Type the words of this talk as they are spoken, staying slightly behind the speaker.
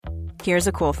Here's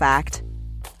a cool fact.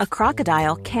 A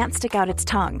crocodile can't stick out its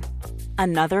tongue.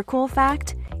 Another cool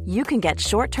fact, you can get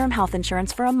short-term health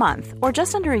insurance for a month or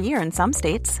just under a year in some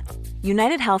states.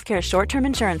 United Healthcare short-term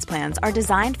insurance plans are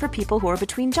designed for people who are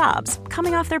between jobs,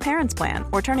 coming off their parents' plan,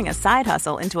 or turning a side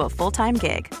hustle into a full-time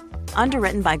gig.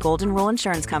 Underwritten by Golden Rule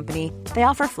Insurance Company, they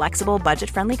offer flexible,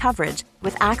 budget-friendly coverage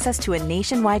with access to a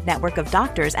nationwide network of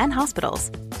doctors and hospitals.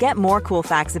 Get more cool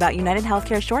facts about United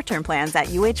Healthcare short-term plans at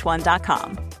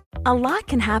uh1.com. A lot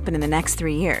can happen in the next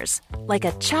 3 years. Like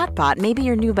a chatbot may be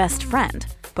your new best friend.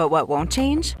 But what won't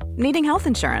change? Needing health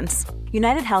insurance.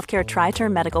 United Healthcare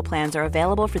Tri-Term Medical Plans are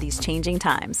available for these changing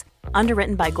times.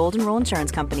 Underwritten by Golden Rule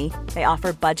Insurance Company, they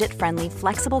offer budget-friendly,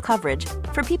 flexible coverage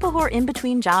for people who are in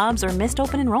between jobs or missed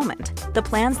open enrollment. The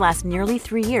plans last nearly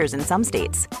 3 years in some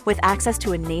states, with access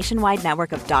to a nationwide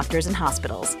network of doctors and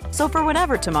hospitals. So for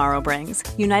whatever tomorrow brings,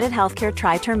 United Healthcare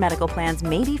Tri-Term Medical Plans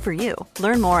may be for you.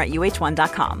 Learn more at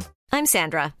uh1.com. I'm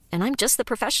Sandra, and I'm just the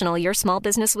professional your small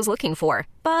business was looking for.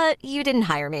 But you didn't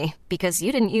hire me because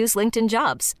you didn't use LinkedIn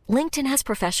Jobs. LinkedIn has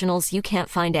professionals you can't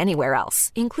find anywhere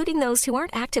else, including those who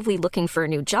aren't actively looking for a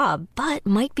new job, but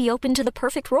might be open to the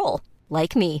perfect role,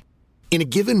 like me. In a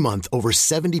given month, over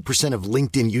 70% of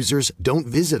LinkedIn users don't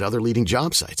visit other leading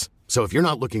job sites. So if you're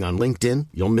not looking on LinkedIn,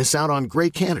 you'll miss out on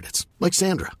great candidates like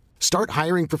Sandra. Start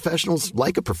hiring professionals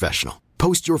like a professional.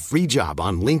 Post your free job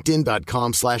on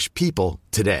linkedin.com/people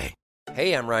today.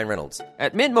 Hey, I'm Ryan Reynolds.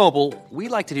 At Mint Mobile, we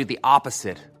like to do the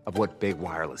opposite of what Big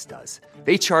Wireless does.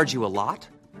 They charge you a lot,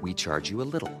 we charge you a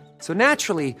little. So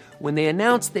naturally, when they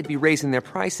announced they'd be raising their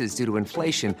prices due to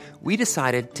inflation, we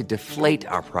decided to deflate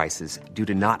our prices due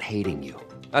to not hating you.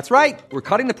 That's right. We're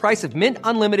cutting the price of Mint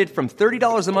Unlimited from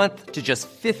 $30 a month to just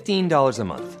 $15 a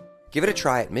month. Give it a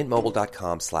try at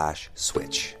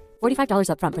mintmobile.com/switch. $45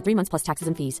 up front for 3 months plus taxes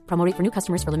and fees. Promo rate for new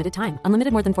customers for limited time.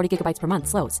 Unlimited more than 40 gigabytes per month.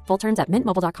 Slows full terms at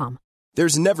mintmobile.com.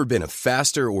 There's never been a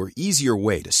faster or easier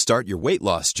way to start your weight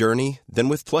loss journey than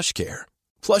with PlushCare.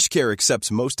 PlushCare accepts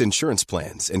most insurance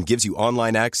plans and gives you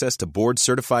online access to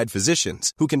board-certified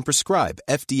physicians who can prescribe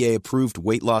FDA-approved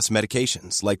weight loss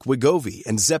medications like Wegovy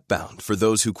and Zepbound for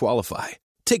those who qualify.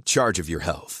 Take charge of your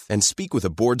health and speak with a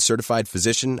board-certified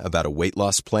physician about a weight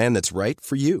loss plan that's right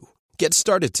for you. Get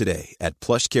started today at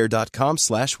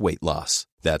plushcare.com/weight loss.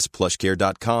 That's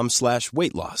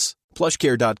plushcare.com/weight loss.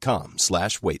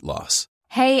 plushcare.com/weight loss.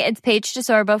 Hey, it's Paige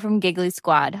DeSorbo from Giggly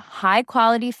Squad. High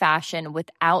quality fashion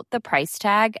without the price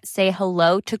tag. Say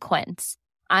hello to Quince.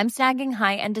 I'm snagging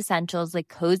high-end essentials like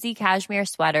cozy cashmere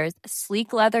sweaters,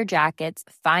 sleek leather jackets,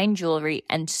 fine jewelry,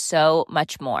 and so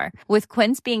much more. With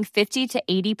Quince being 50 to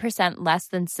 80% less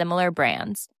than similar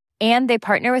brands. And they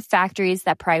partner with factories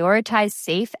that prioritize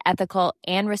safe, ethical,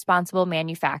 and responsible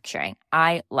manufacturing.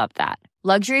 I love that.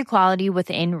 Luxury quality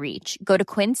within reach. Go to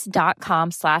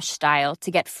quince.com/style to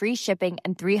get free shipping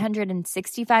and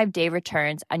 365-day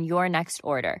returns on your next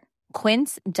order.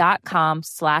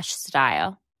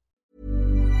 Quince.com/style.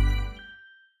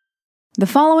 The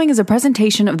following is a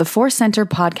presentation of the Force Center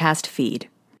podcast feed.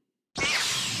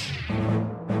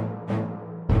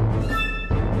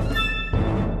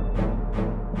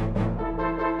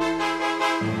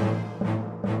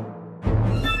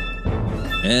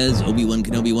 As Obi-Wan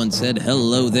Kenobi once said,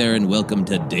 hello there and welcome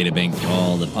to Databank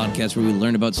Brawl, the podcast where we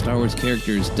learn about Star Wars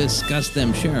characters, discuss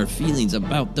them, share our feelings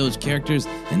about those characters,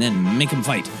 and then make them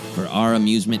fight for our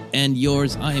amusement and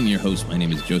yours. I am your host. My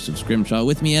name is Joseph Scrimshaw.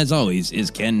 With me, as always,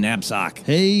 is Ken Knapsack.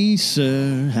 Hey,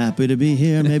 sir. Happy to be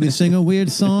here. Maybe sing a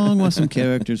weird song while some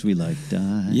characters we like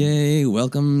die. Yay.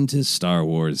 Welcome to Star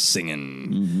Wars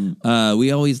singing. Mm-hmm.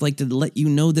 We always like to let you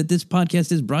know that this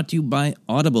podcast is brought to you by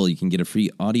Audible. You can get a free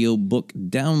audiobook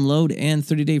download and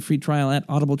 30-day free trial at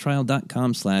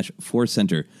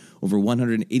audibletrial.com/forcecenter. Over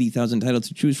 180,000 titles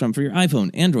to choose from for your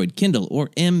iPhone, Android, Kindle, or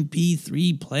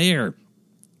MP3 player.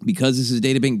 Because this is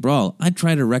Databank Brawl, I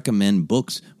try to recommend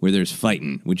books where there's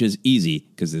fighting, which is easy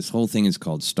because this whole thing is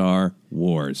called Star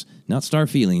Wars. Not Star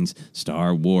Feelings,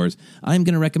 Star Wars. I'm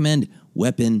going to recommend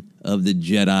Weapon of the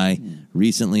Jedi.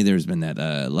 Recently, there's been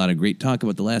a lot of great talk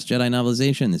about The Last Jedi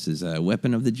novelization. This is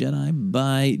Weapon of the Jedi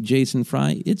by Jason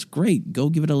Fry. It's great. Go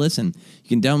give it a listen. You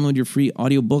can download your free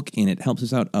audiobook, and it helps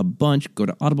us out a bunch. Go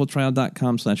to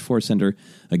audibletrial.com/forcecenter.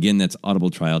 Again, that's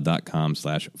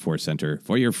audibletrial.com/forcecenter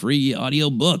for your free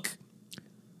audiobook.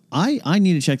 I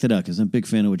need to check that out because I'm a big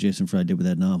fan of what Jason Fry did with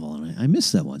that novel, and I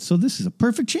missed that one. So this is a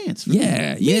perfect chance.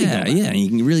 Yeah. You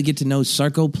can really get to know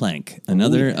Sarko Plank,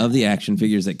 another of the action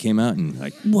figures that came out, and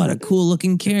like, what a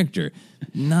cool-looking character.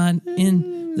 Not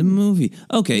in the movie.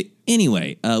 Okay,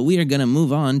 anyway, we are going to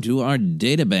move on to our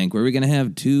data bank where we're going to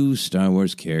have two Star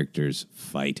Wars characters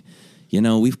fight.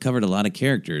 we've covered a lot of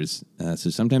characters, so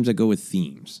sometimes I go with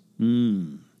themes.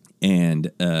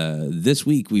 And this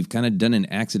week, we've kind of done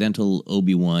an accidental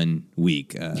Obi-Wan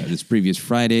week. This previous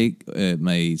Friday,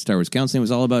 my Star Wars counseling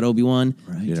was all about Obi-Wan.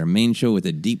 Right. We did our main show with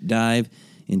a deep dive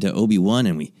into Obi-Wan,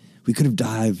 and we could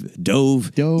have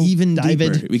dove even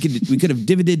deeper. We could have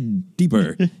divoted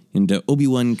deeper into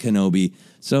Obi-Wan Kenobi.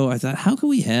 So I thought, how can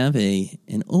we have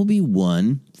an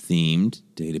Obi-Wan themed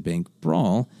Databank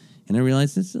Brawl? And I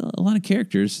realized there's a lot of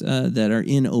characters that are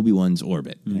in Obi-Wan's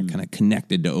orbit, kind of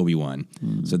connected to Obi-Wan.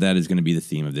 So that is going to be the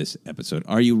theme of this episode.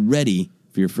 Are you ready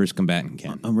for your first combatant,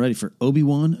 Ken? I'm ready for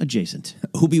Obi-Wan adjacent.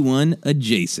 Obi-Wan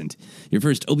adjacent. Your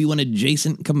first Obi-Wan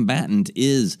adjacent combatant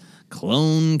is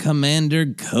Clone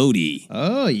Commander Cody.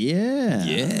 Oh, yeah.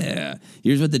 Yeah.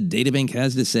 Here's what the databank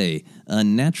has to say. A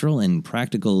natural and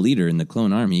practical leader in the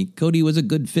clone army, Cody was a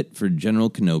good fit for General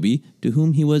Kenobi, to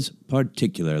whom he was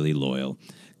particularly loyal.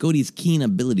 Cody's keen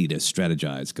ability to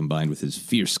strategize, combined with his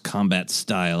fierce combat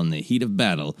style in the heat of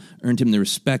battle, earned him the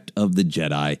respect of the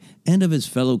Jedi and of his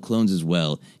fellow clones as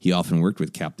well. He often worked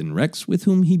with Captain Rex, with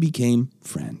whom he became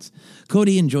friends.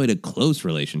 Cody enjoyed a close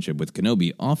relationship with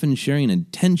Kenobi, often sharing a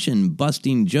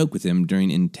tension-busting joke with him during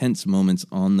intense moments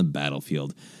on the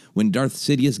battlefield. When Darth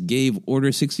Sidious gave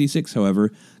Order 66,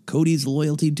 however, Cody's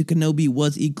loyalty to Kenobi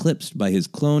was eclipsed by his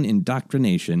clone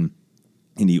indoctrination,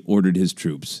 and he ordered his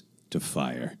troops to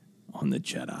fire on the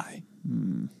Jedi.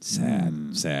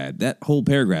 Sad. That whole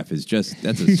paragraph is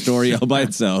that's a story all by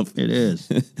itself. It is.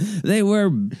 They were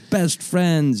best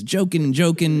friends, joking,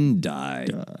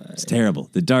 died. It's terrible.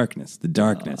 The darkness.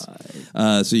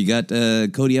 So you got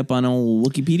Cody up on old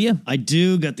Wikipedia? I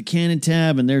do. Got the canon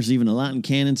tab, and there's even a lot in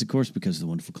canons, of course, because of the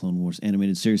wonderful Clone Wars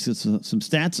animated series. Some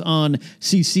stats on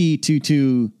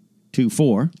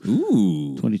CC2224.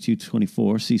 Ooh.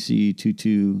 2224,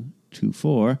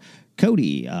 CC2224.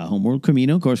 Cody, homeworld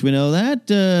Camino, of course we know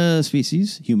that.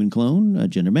 Species, human clone,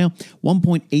 gender male.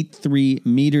 1.83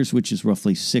 meters, which is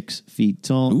roughly 6 feet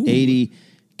tall. Ooh. 80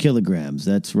 kilograms.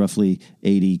 That's roughly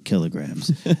 80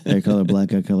 kilograms. Hair color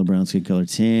black, eye color brown, skin color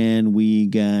tan. We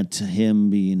got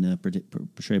him being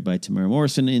portrayed by Tamara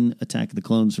Morrison in Attack of the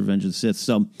Clones, Revenge of the Sith.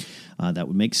 So that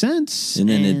would make sense. And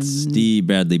then it's Steve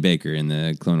Bradley Baker in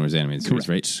the Clone Wars animated series,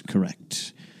 right?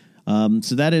 Correct.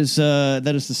 So that is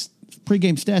the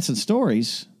pregame stats and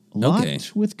stories. A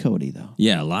lot with Cody, though.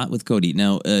 Yeah, a lot with Cody.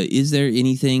 Now, is there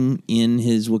anything in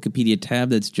his Wikipedia tab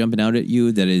that's jumping out at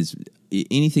you that is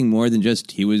anything more than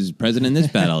just he was present in this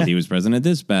battle, he was present at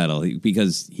this battle?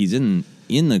 Because he's in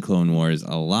the Clone Wars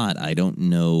a lot. I don't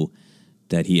know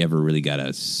that he ever really got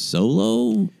a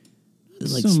solo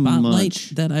spotlight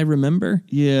that I remember.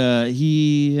 Yeah,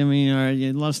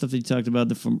 a lot of stuff that he talked about,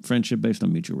 the friendship based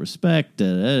on mutual respect,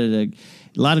 a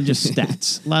lot of just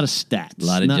stats. A lot of stats. A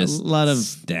lot of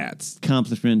stats.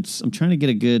 Accomplishments. I'm trying to get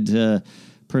a good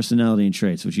personality and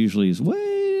traits, which usually is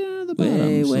way at the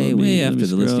bottom. Way after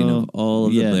the listing of all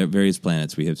of the various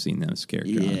planets we have seen this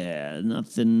character on. Yeah,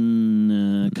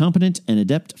 nothing. Competent and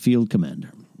adept field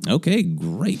commander. Okay,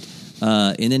 great.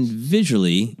 And then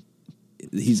visually,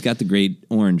 he's got the great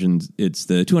orange, and it's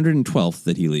the 212th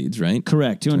that he leads, right?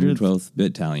 Correct. 212th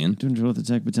Battalion. 212th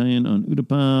Attack Battalion on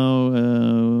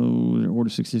Utapau. Order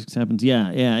 66 happens.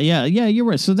 Yeah, you're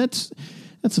right. So that's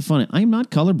a funny. I'm not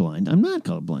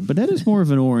colorblind, but that is more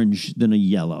of an orange than a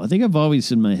yellow. I think I've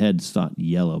always in my head thought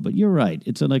yellow, but you're right.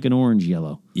 It's like an orange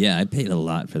yellow. Yeah, I paid a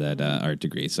lot for that art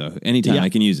degree, so anytime I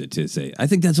can use it to say, I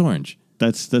think that's orange.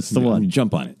 That's the one.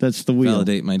 Jump on it. That's the wheel.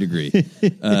 Validate my degree.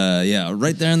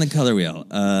 Right there on the color wheel.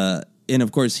 And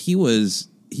of course, he's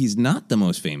not the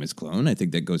most famous clone. I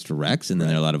think that goes to Rex, and then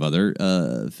there are a lot of other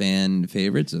fan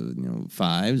favorites,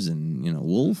 Fives and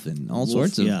Wolf and all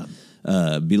sorts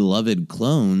of beloved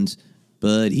clones.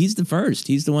 But he's the first.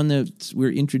 He's the one that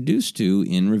we're introduced to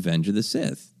in Revenge of the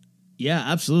Sith. Yeah,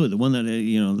 absolutely. The one that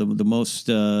the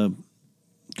most.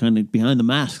 Kind of behind the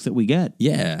mask that we get.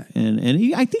 Yeah. And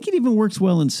I think it even works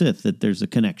well in Sith that there's a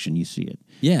connection. You see it.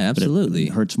 Yeah, absolutely.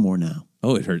 But it hurts more now.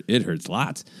 Oh, it hurts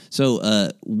lots. So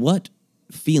what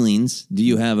feelings do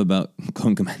you have about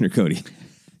Clone Commander Cody?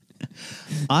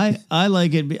 I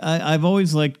like it. I've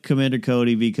always liked Commander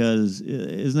Cody because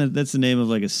that's the name of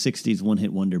like a 60s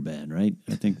one-hit wonder band, right?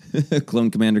 I think Clone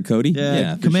Commander Cody?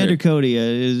 Yeah, Commander Cody.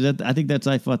 I think that's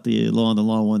I Fought the Law on the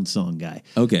Law 1 song guy.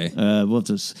 Okay. We'll have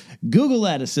to Google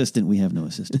that assistant. We have no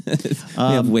assistant. We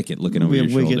have Wicket looking over your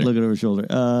shoulder. Wicket looking over your shoulder.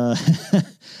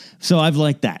 So I've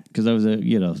liked that because I was a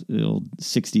old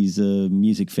 60s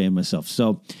music fan myself.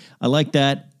 So I like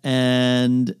that.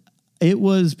 And It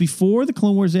was before the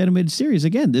Clone Wars animated series.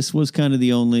 Again, this was kind of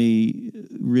the only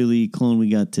really clone we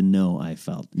got to know, I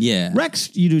felt. Yeah.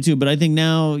 Rex, you do too, but I think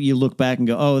now you look back and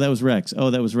go, oh, that was Rex.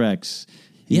 Oh, that was Rex.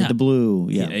 He had the blue.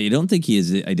 Yeah. You don't think he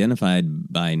is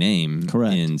identified by name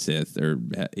Correct. in Sith, or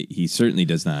he certainly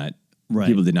does not. Right.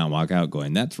 People did not walk out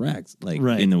going, that's Rex,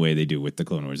 in the way they do with the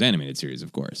Clone Wars animated series,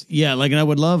 of course. Yeah, and I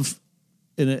would love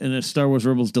in a Star Wars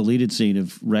Rebels deleted scene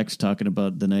of Rex talking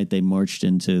about the night they marched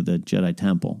into the Jedi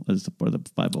Temple as the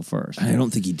 501st. I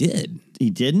don't think he did.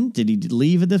 He didn't? Did he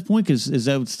leave at this point? Because is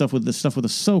that stuff with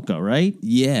Ahsoka, right?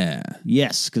 Yeah.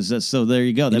 Yes, because so there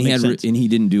you go. That makes sense. And he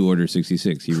didn't do Order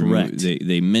 66. He Correct.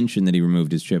 They mentioned that he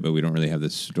removed his chip, but we don't really have the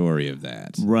story of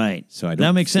that. Right. So I that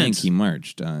don't makes think sense. he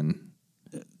marched on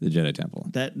the Jedi Temple.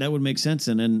 That would make sense,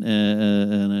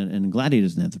 and glad he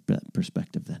doesn't have the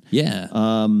perspective then. Yeah.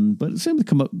 But same with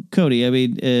Cody. I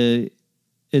mean,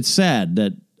 it's sad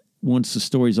that once the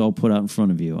story's all put out in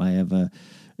front of you, I have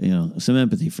some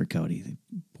empathy for Cody. The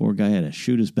poor guy had to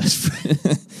shoot his best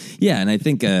friend. Yeah, and I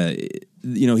think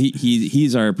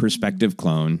he's our perspective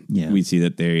clone. Yeah. We see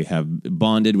that they have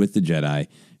bonded with the Jedi.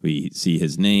 We see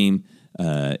his name.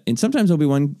 And sometimes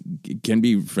Obi-Wan can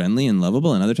be friendly and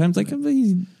lovable, and other times,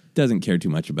 he doesn't care too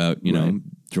much about,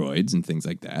 droids and things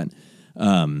like that.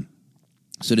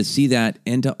 So to see that,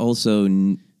 and to also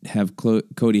have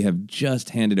Cody have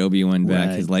just handed Obi-Wan back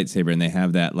his lightsaber, and they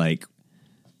have that,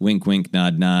 wink, wink,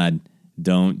 nod, nod,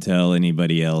 don't tell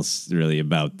anybody else really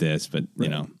about this, but,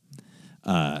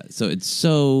 so it's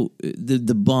so,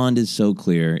 the bond is so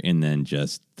clear, and then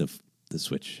just the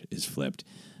switch is flipped.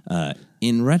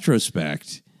 In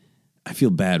retrospect, I feel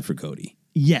bad for Cody.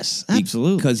 Yes,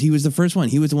 absolutely. Because he was the first one.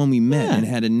 He was the one we met and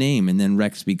had a name. And then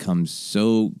Rex becomes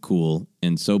so cool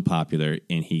and so popular.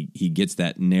 And he gets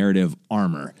that narrative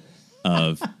armor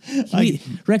of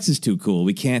Rex is too cool.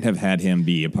 We can't have had him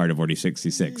be a part of Order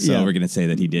 66. So we're going to say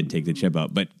that he did take the chip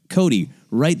out. But Cody,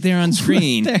 right there on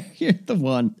screen, right there, you're the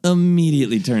one.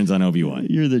 Immediately turns on Obi-Wan.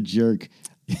 You're the jerk.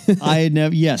 I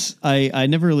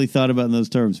never really thought about it in those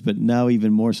terms, but now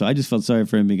even more so. I just felt sorry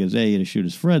for him because he had to shoot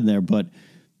his friend there. But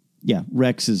yeah,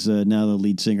 Rex is now the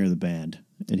lead singer of the band,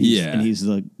 and he's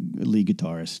the lead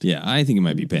guitarist. Yeah, I think he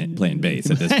might be playing bass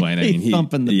at this point. I mean,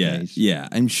 thumping the bass. Yeah,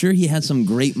 I'm sure he has some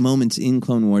great moments in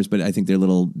Clone Wars, but I think they're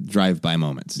little drive-by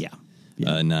moments. Yeah.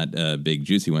 Not big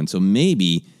juicy ones. So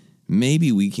maybe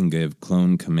we can give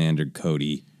Clone Commander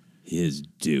Cody his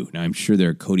due. Now, I'm sure there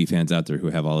are Cody fans out there who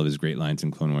have all of his great lines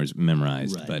in Clone Wars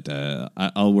memorized, but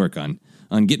I'll work on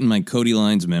getting my Cody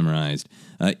lines memorized.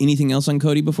 Anything else on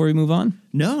Cody before we move on?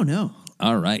 No.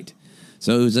 All right.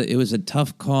 So it was a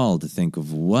tough call to think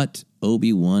of what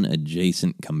Obi-Wan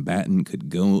adjacent combatant could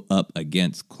go up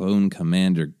against Clone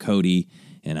Commander Cody,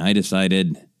 and I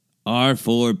decided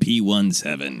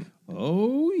R4P17.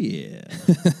 Oh, yeah.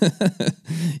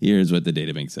 Here's what the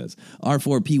databank says.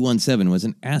 R4P17 was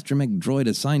an astromech droid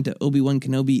assigned to Obi-Wan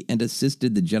Kenobi and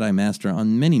assisted the Jedi Master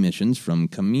on many missions from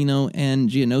Kamino and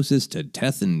Geonosis to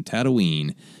Teth and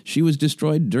Tatooine. She was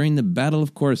destroyed during the Battle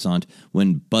of Coruscant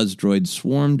when buzz droids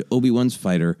swarmed Obi-Wan's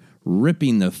fighter,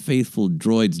 ripping the faithful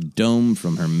droid's dome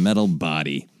from her metal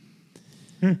body.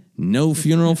 No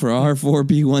funeral for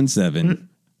R4P17,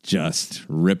 just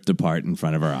ripped apart in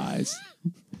front of our eyes.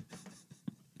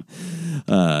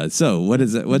 So what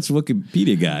is it? What's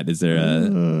Wikipedia got? Is there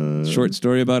a short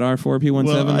story about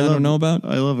R4P17 I don't know about?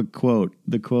 I love a quote.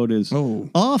 The quote is,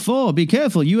 R4, be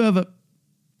careful. You have a...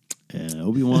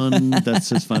 Obi-Wan, that's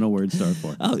his final words to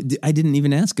R4. Oh, I didn't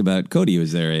even ask about Cody.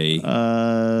 Was there a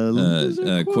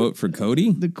quote for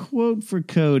Cody? The quote for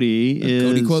Cody is...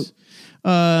 Cody quote?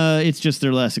 It's just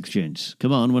their last exchange.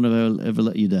 Come on, when have I ever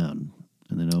let you down?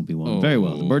 And then Obi-Wan, very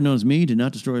well. The bird knows me. Do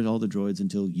not destroy all the droids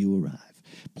until you arrive.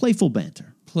 Playful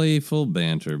banter. Playful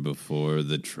banter before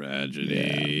the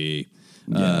tragedy.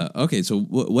 Yeah. Okay, so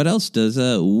what else does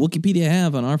Wikipedia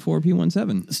have on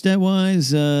R4P17?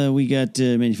 Stat-wise, we got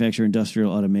manufacturer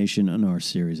industrial automation on our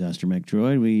series astromech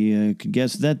droid. We could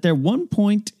guess that they're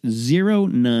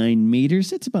 1.09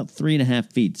 meters. That's about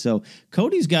 3.5 feet. So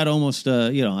Cody's got almost,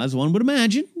 as one would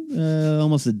imagine,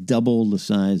 almost a double the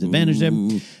size advantage there.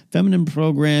 Feminine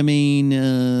programming,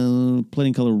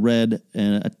 plating color red,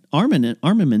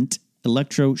 armament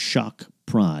electroshock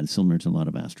prod, similar to a lot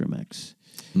of astromechs.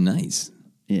 Nice.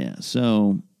 Yeah,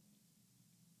 so...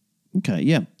 Okay,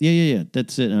 yeah.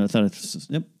 That's it. I thought it's...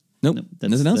 Nope.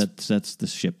 Nothing else? That's the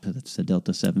ship. That's the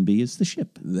Delta 7B is the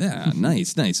ship. Yeah,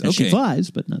 nice. Okay. She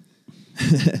flies, but not...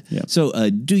 Yeah. So,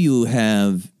 do you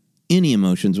have any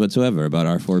emotions whatsoever about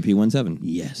R4P17?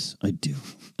 Yes, I do.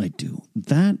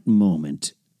 That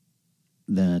moment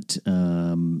that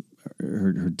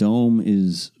her dome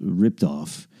is ripped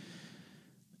off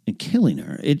and killing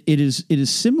her. It is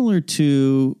similar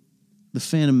to the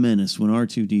Phantom Menace when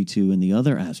R2-D2 and the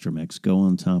other astromechs go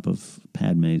on top of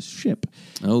Padme's ship.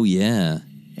 Oh, yeah.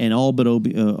 And all but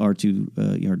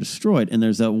R2 are destroyed. And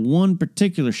there's that one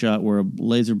particular shot where a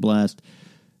laser blast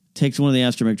takes one of the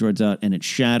astromech droids out and it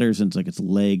shatters and it's like its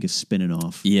leg is spinning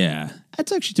off. Yeah.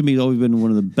 That's actually, to me, always been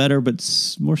one of the better but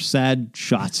more sad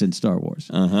shots in Star Wars.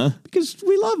 Uh-huh. Because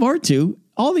we love R2.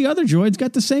 All the other droids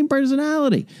got the same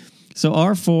personality. So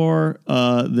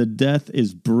R4, the death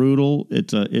is brutal.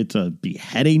 It's a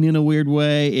beheading in a weird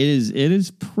way. It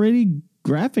is pretty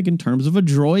graphic in terms of a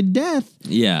droid death.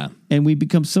 Yeah. And we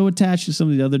become so attached to some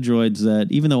of the other droids that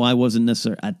even though I wasn't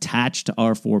necessarily attached to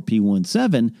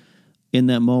R4P17, in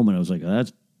that moment I was like, oh,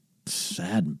 that's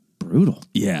sad and brutal.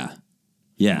 Yeah.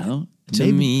 Yeah. You know?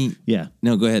 To me, yeah.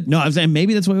 No, go ahead. No, I was saying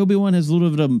maybe that's why Obi-Wan has a little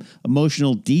bit of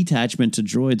emotional detachment to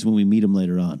droids when we meet him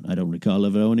later on. I don't recall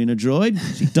ever owning a droid.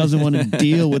 He doesn't want to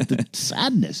deal with the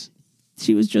sadness.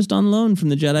 She was just on loan from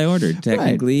the Jedi Order.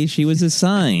 Technically, she was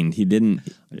assigned. He didn't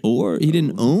own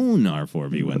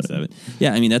R4B17.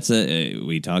 Yeah, I mean, that's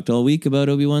we talked all week about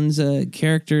Obi-Wan's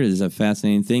character. It's a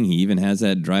fascinating thing. He even has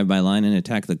that drive-by line in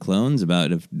Attack the Clones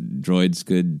about if droids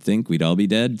could think, we'd all be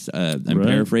dead. I'm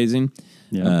paraphrasing.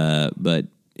 Yeah.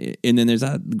 And then there's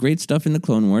great stuff in the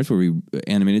Clone Wars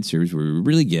animated series where we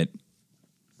really get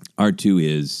R2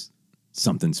 is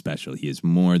something special. He is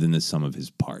more than the sum of his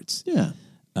parts. Yeah.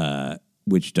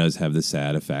 Which does have the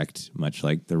sad effect, much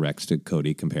like the Rex to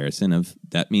Cody comparison of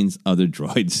that means other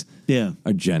droids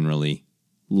are generally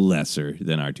lesser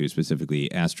than R2, specifically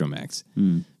astromechs.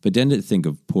 But then to think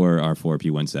of poor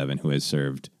R4P17 who has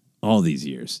served all these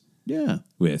years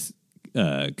with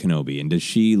Kenobi, and does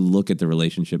she look at the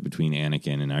relationship between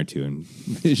Anakin and R2 and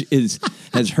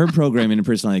has her programming and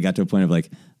personality got to a point of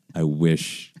like, I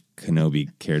wish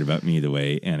Kenobi cared about me the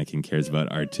way Anakin cares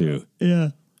about R2. Yeah.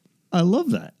 I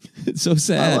love that. It's so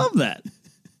sad. I love that.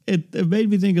 It made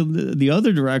me think of the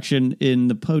other direction in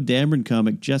the Poe Dameron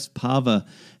comic. Jess Pava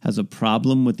has a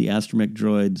problem with the astromech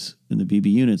droids in the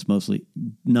BB units, mostly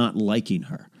not liking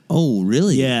her. Oh,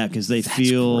 really? Yeah, because they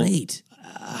feel great.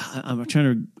 I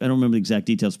don't remember the exact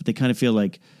details, but they kind of feel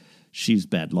like she's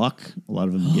bad luck. A lot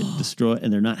of them get destroyed,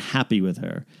 and they're not happy with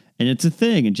her. And it's a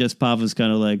thing. And Jess Pava's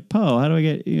kind of like, Poe, how do I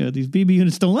get, these BB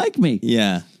units don't like me.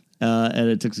 Yeah. And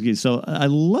it took so I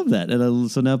love that. And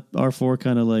so now R4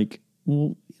 kind of like,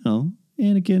 well,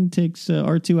 Anakin takes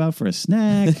R2 out for a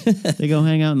snack. They go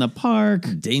hang out in the park.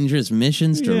 Dangerous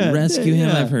missions to rescue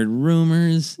him. I've heard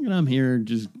rumors. And I'm here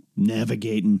just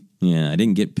navigating. Yeah, I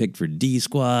didn't get picked for D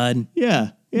Squad.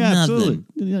 Yeah, absolutely.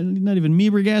 Not even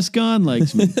Meeber Gascon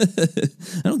likes me.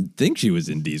 I don't think she was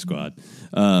in D Squad.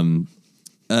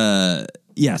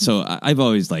 Yeah, so I've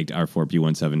always liked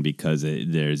R4P17 because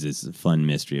there's this fun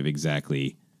mystery of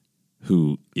exactly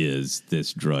who is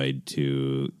this droid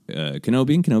to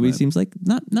Kenobi. And Kenobi seems like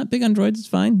not big on droids. It's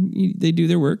fine. They do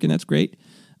their work, and that's great.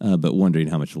 But wondering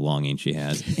how much longing she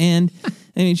has. And,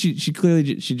 I mean, she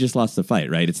clearly just lost the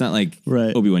fight, right? It's not like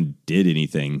Obi-Wan did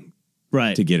anything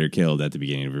to get her killed at the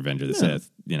beginning of Revenge of the Sith.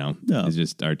 No. It's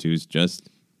just R2's just...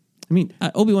 I mean,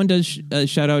 Obi-Wan does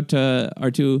shout out to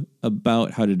R2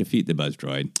 about how to defeat the Buzz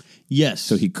droid. Yes.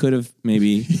 So he could have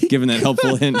maybe given that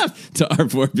helpful hint to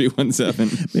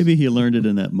R4B17. Maybe he learned it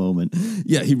in that moment.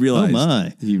 Yeah, he realized. Oh,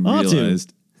 my. He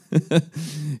realized.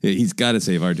 He's got to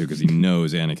save R2 because he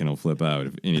knows Anakin will flip out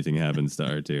if anything happens to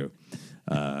R2.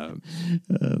 Oh,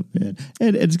 man.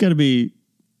 And it's got to be...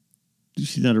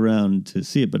 She's not around to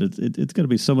see it, but it's got to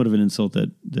be somewhat of an insult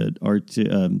that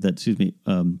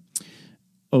R2...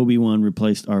 Obi-Wan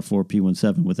replaced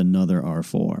R4P17 with another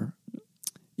R4.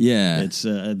 Yeah. It's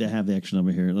they have the actual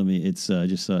number here. It's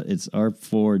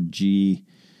R4G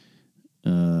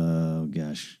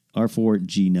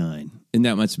R4G9. And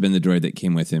that must have been the droid that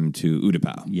came with him to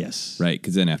Utapau. Yes. Right,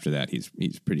 because then after that he's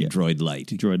pretty droid light.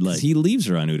 Droid light. He leaves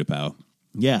her on Utapau.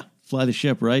 Yeah. Fly the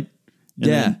ship, right?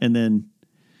 And then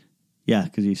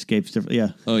because he escapes different. Yeah.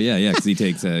 Oh, yeah, because he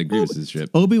takes Grievous's ship.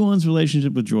 Obi-Wan's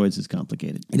relationship with droids is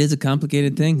complicated. It is a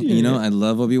complicated thing. Yeah, I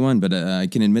love Obi-Wan, but I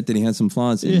can admit that he has some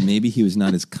flaws. And maybe he was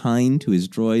not as kind to his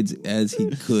droids as he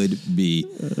could be.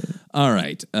 All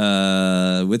right.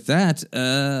 With that,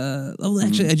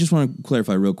 actually, I just want to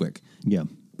clarify real quick. Yeah.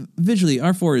 Visually,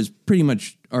 R4 is pretty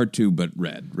much R2, but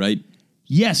red, right?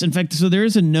 Yes, in fact, so there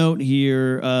is a note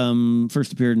here.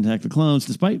 First appeared in Attack of the Clones.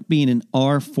 Despite being an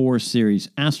R4 series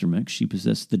astromech, she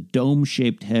possessed the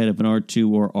dome-shaped head of an R2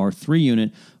 or R3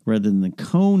 unit rather than the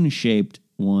cone-shaped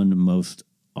one most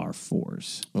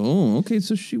R4s. Oh, okay,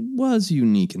 so she was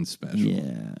unique and special.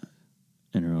 Yeah,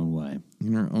 in her own way.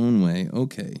 In her own way,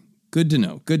 okay. Good to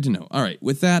know, All right,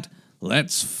 with that,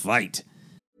 let's fight.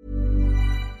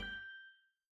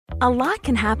 A lot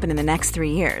can happen in the next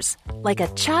 3 years. Like a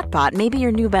chatbot may be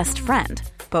your new best friend.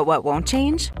 But what won't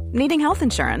change? Needing health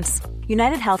insurance.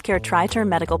 United Healthcare Tri-Term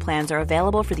Medical Plans are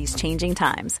available for these changing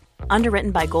times.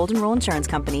 Underwritten by Golden Rule Insurance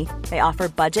Company, they offer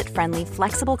budget-friendly,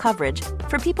 flexible coverage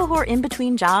for people who are in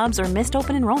between jobs or missed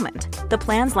open enrollment. The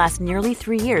plans last nearly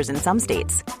 3 years in some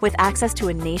states, with access to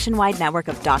a nationwide network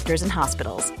of doctors and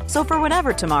hospitals. So for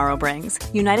whatever tomorrow brings,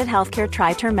 United Healthcare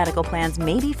Tri-Term Medical Plans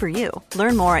may be for you.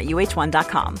 Learn more at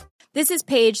uh1.com. This is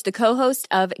Paige, the co-host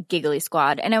of Giggly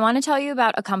Squad, and I want to tell you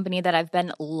about a company that I've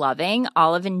been loving,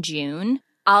 Olive & June.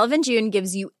 Olive & June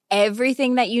gives you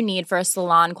everything that you need for a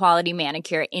salon-quality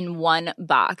manicure in one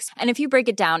box. And if you break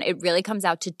it down, it really comes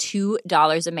out to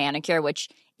 $2 a manicure, which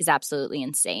is absolutely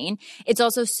insane. It's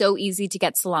also so easy to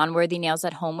get salon-worthy nails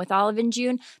at home with Olive &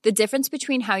 June. The difference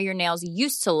between how your nails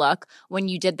used to look when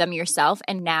you did them yourself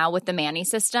and now with the Mani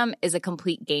system is a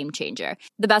complete game changer.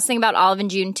 The best thing about Olive &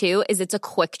 June, too, is it's a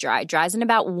quick dry. Dries in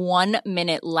about 1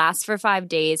 minute, lasts for 5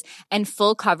 days, and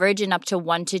full coverage in up to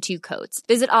 1 to 2 coats.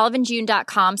 Visit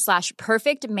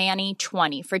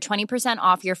oliveandjune.com/perfectmani20 for 20%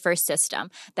 off your first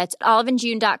system. That's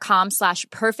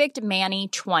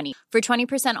oliveandjune.com/perfectmani20 for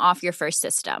 20% off your first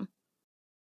system.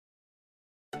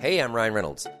 Hey, I'm Ryan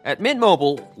Reynolds. At Mint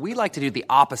Mobile, we like to do the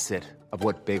opposite of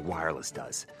what Big Wireless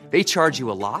does. They charge you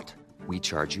a lot, we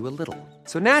charge you a little.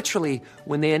 So naturally,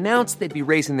 when they announced they'd be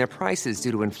raising their prices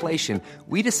due to inflation,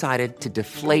 we decided to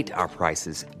deflate our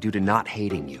prices due to not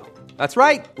hating you. That's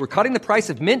right. We're cutting the price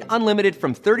of Mint Unlimited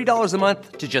from $30 a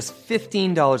month to just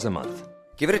 $15 a month.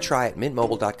 Give it a try at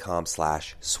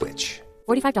mintmobile.com/switch.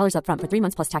 $45 up front for 3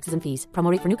 months plus taxes and fees. Promo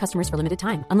rate for new customers for limited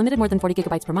time. Unlimited more than 40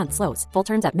 gigabytes per month. Slows full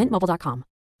terms at mintmobile.com.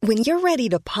 When you're ready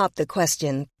to pop the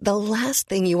question, the last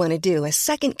thing you want to do is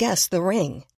second-guess the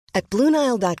ring. At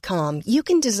BlueNile.com, you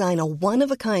can design a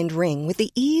one-of-a-kind ring with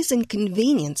the ease and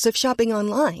convenience of shopping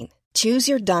online. Choose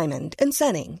your diamond and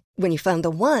setting. When you find the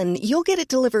one, you'll get it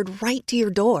delivered right to your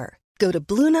door. Go to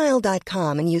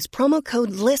BlueNile.com and use promo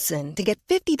code LISTEN to get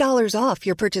 $50 off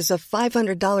your purchase of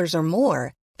 $500 or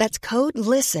more. That's code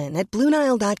LISTEN at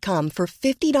BlueNile.com for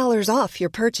 $50 off your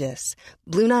purchase.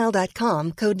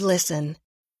 BlueNile.com, code LISTEN.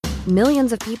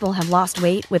 Millions of people have lost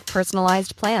weight with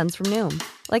personalized plans from Noom.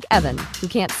 Like Evan, who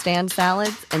can't stand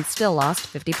salads and still lost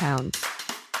 50 pounds.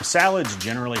 Salads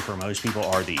generally for most people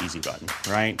are the easy button,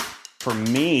 right? For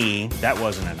me, that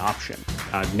wasn't an option.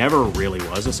 I never really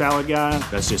was a salad guy.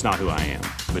 That's just not who I am.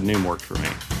 But Noom worked for me.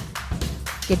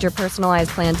 Get your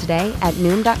personalized plan today at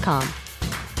Noom.com.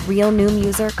 Real Noom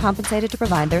user compensated to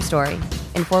provide their story.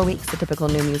 In 4 weeks, the typical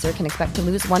Noom user can expect to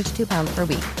lose 1 to 2 pounds per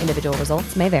week. Individual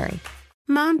results may vary.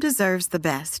 Mom deserves the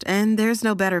best, and there's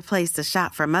no better place to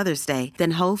shop for Mother's Day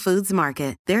than Whole Foods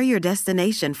Market. They're your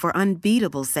destination for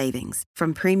unbeatable savings,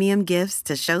 from premium gifts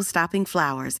to show-stopping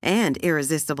flowers and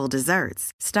irresistible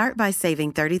desserts. Start by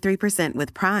saving 33%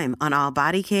 with Prime on all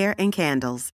body care and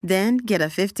candles. Then get a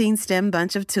 15-stem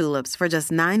bunch of tulips for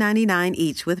just $9.99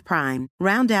 each with Prime.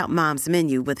 Round out Mom's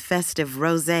menu with festive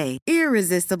rosé,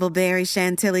 irresistible berry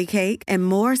chantilly cake, and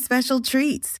more special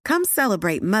treats. Come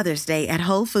celebrate Mother's Day at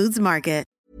Whole Foods Market.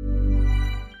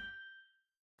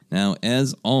 Now,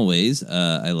 as always,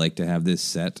 I like to have this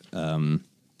set when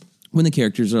the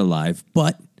characters are alive,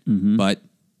 but now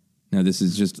this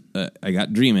is just, I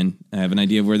got dreaming. I have an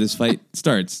idea of where this fight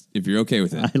starts, if you're okay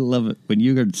with it. I love it. When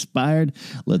you're inspired,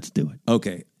 let's do it.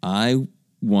 Okay, I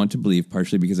want to believe,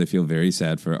 partially because I feel very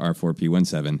sad for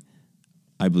R4P17,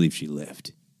 I believe she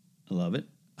lived. I love it.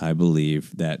 I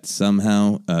believe that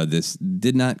somehow this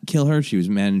did not kill her. She was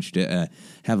managed to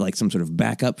have like some sort of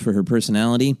backup for her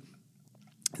personality,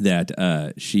 that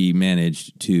she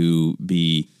managed to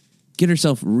get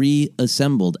herself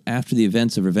reassembled after the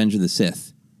events of Revenge of the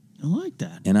Sith. I like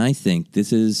that. And I think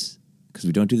this is, because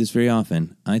we don't do this very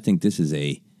often, I think this is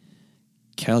a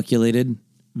calculated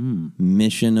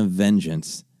mission of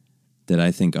vengeance that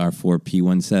I think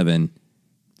R4P17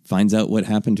 finds out what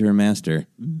happened to her master,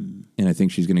 and I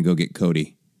think she's going to go get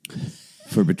Cody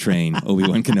for betraying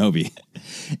Obi-Wan Kenobi.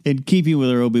 And keeping with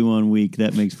her Obi-Wan week,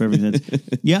 that makes perfect sense.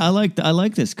 Yeah, I like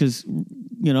this because,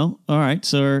 all right,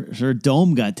 so her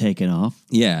dome got taken off.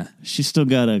 Yeah. She's still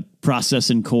got a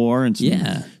processing core and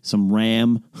some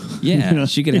RAM. Yeah,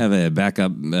 she could have a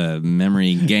backup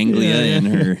memory ganglia in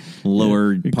her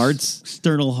lower parts.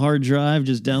 External hard drive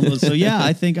just download. So yeah,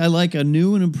 I think I like a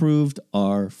new and improved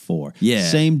R4. Yeah.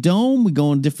 Same dome, we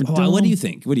go in different dome. What do you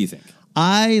think?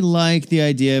 I like the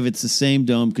idea of it's the same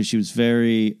dome because she was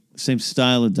same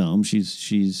style of dome.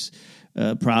 She's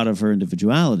proud of her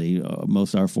individuality.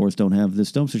 Most R4s don't have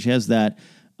this dome, so she has that.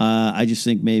 I just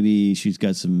think maybe she's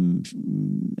got some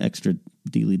extra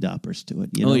dealy doppers to it.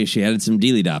 You know? Oh, yeah, she added some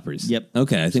dealy doppers. Yep.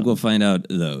 Okay, I think we'll find out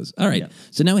those. All right. Yeah.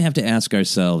 So now we have to ask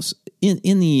ourselves,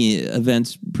 in the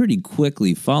events pretty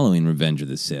quickly following Revenge of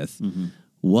the Sith,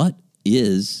 what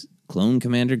is Clone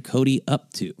Commander Cody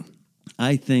up to?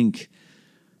 I think...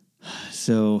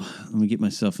 So let me get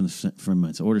myself in the frame of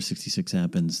mind. So Order 66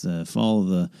 happens, the fall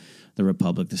of the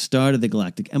Republic, the start of the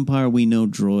Galactic Empire. We know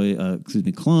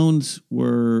clones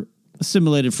were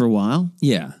assimilated for a while.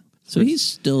 Yeah. So he's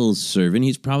still serving.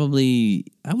 He's probably,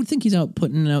 I would think he's out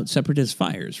putting out separatist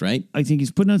fires, right? I think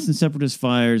he's putting out some separatist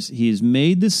fires. He has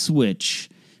made the switch,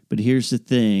 but here's the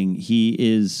thing. He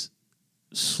is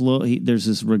slow. There's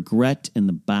this regret in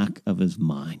the back of his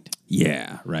mind.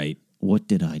 Yeah, right. What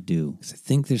did I do? I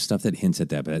think there's stuff that hints at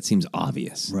that, but that seems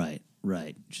obvious. Right.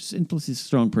 Just implicit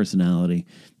strong personality.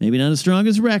 Maybe not as strong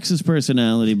as Rex's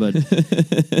personality, but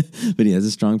but he has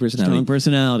a strong personality. Strong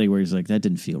personality where he's like, that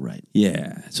didn't feel right.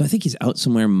 Yeah. So I think he's out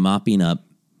somewhere mopping up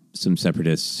some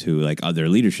separatists who, like, their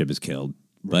leadership is killed.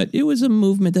 Right. But it was a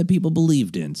movement that people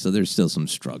believed in, so there's still some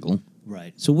struggle.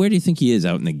 Right. So where do you think he is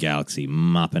out in the galaxy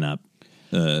mopping up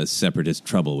separatist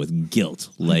trouble with guilt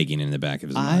lagging in the back of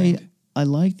his mind? I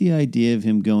like the idea of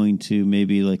him going to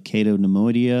maybe like Cato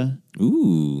Nemoidia.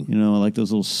 Ooh. You know, like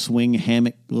those little swing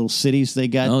hammock little cities they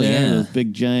got there. Yeah. Those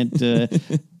big giant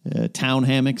town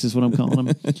hammocks is what I'm calling them.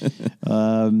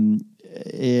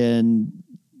 And,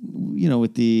 you know,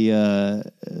 with the,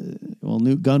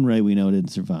 Newt Gunray we know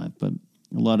didn't survive, but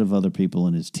a lot of other people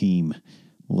in his team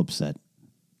were upset.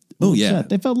 Yeah.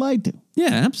 They felt lied to.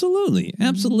 Yeah, absolutely.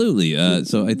 Absolutely.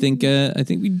 So I think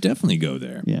we definitely go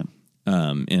there. Yeah.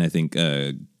 And I think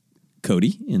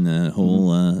Cody and the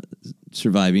whole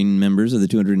surviving members of the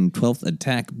 212th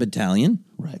Attack Battalion.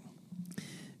 Right.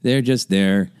 They're just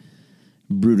there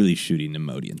brutally shooting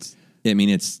Neimoidians. I mean,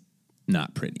 it's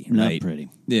not pretty, right? Not pretty.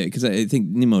 Yeah, because I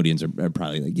think Neimoidians are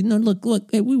probably like, look,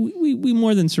 we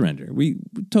more than surrender. We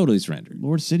totally surrender.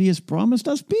 Lord Sidious promised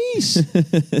us peace.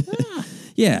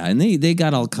 Yeah, and they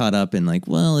got all caught up in like,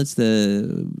 well, is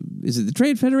it the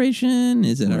Trade Federation?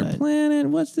 Is it our planet?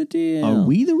 What's the deal? Are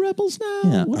we the rebels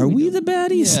now? Yeah. Are we the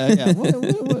baddies? Yeah.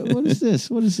 What is this?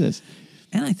 What is this?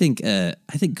 And I think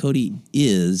Cody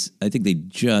is. I think they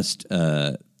just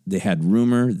they had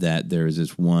rumor that there is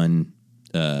this one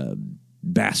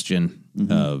bastion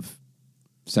of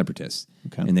separatists,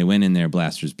 and they went in there,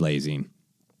 blasters blazing,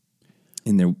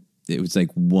 and it was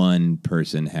like one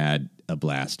person had a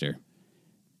blaster.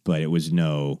 But it was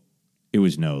no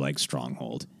like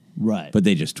stronghold, right? But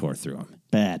they just tore through them,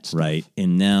 bad stuff. Right?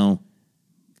 And now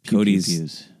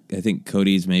Cody's, I think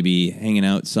Cody's maybe hanging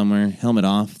out somewhere, helmet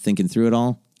off, thinking through it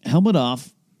all. Helmet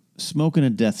off, smoking a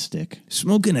death stick.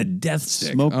 Smoke death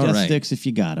sticks if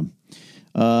you got them.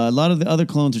 A lot of the other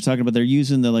clones are talking about they're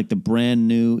using the brand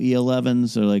new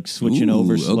E11s. They're like switching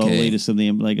over slowly to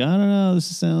something like, I don't know.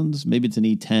 This sounds, maybe it's an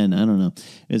E10. I don't know.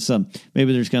 It's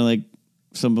maybe there's kind of like.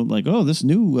 Something like, this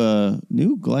new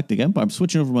Galactic Empire. I'm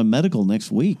switching over my medical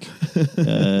next week.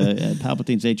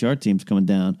 Palpatine's HR team's coming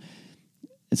down.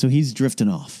 And so he's drifting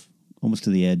off, almost to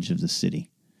the edge of the city.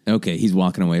 Okay, he's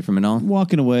walking away from it all?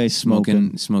 Walking away,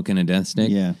 smoking a death stick?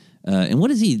 Yeah. And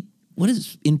what is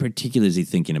in particular is he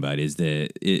thinking about? Is the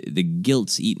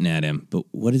guilt's eating at him, but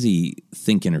what is he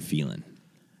thinking or feeling?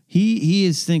 He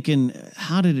is thinking,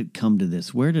 how did it come to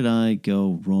this? Where did I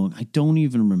go wrong? I don't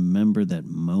even remember that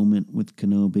moment with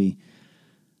Kenobi.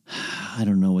 I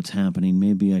don't know what's happening.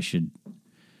 Maybe I should.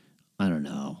 I don't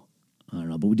know.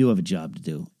 But we do have a job to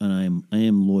do, and I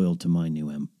am loyal to my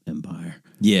new empire.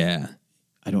 Yeah.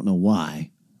 I don't know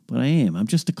why, but I am. I'm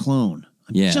just a clone.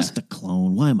 I'm just a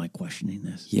clone. Why am I questioning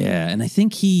this? Yeah, and I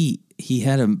think he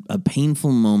had a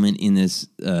painful moment in this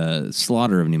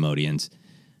slaughter of Neimoidians,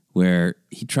 where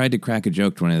he tried to crack a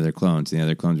joke to one of the other clones, and the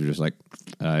other clones were just like,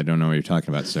 I don't know what you're talking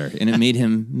about, sir. And it made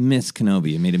him miss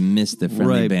Kenobi. It made him miss the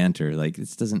friendly banter. Like,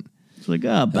 this doesn't... It's like,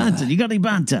 banter. You got any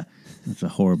banter? That's a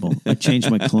horrible... I change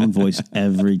my clone voice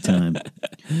every time.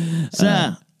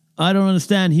 Sir, I don't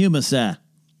understand humor, sir.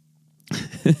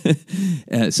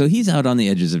 So he's out on the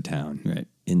edges of town. Right.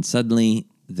 And suddenly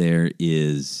there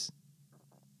is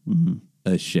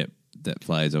a ship that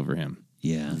flies over him.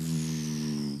 Yeah.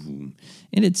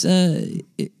 And it's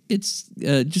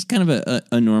just kind of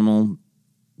a normal,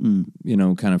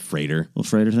 kind of freighter. Little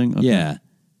freighter thing? Okay. Yeah.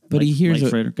 But he hears light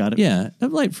freighter, got it? Yeah, a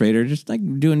light freighter, just like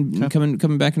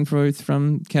coming back and forth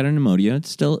from Cato Neimoidia.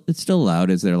 It's still loud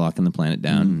as they're locking the planet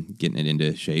down and getting it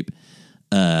into shape.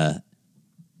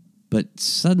 But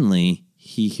suddenly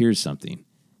he hears something,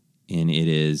 and it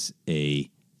is a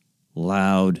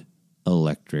loud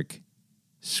electric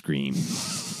scream.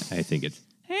 I think it's...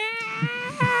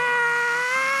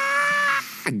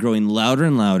 growing louder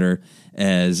and louder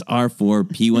as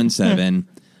R4-P17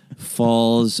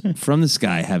 falls from the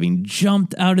sky, having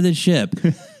jumped out of the ship,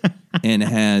 and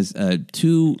has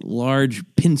 2 large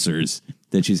pincers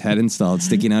that she's had installed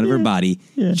sticking out of her body.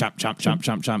 Yeah. Chomp, chomp, chomp,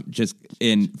 chomp, chomp, just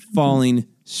in falling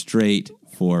straight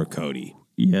for Cody.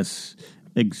 Yes,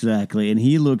 exactly. And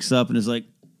he looks up and is like,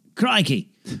 crikey,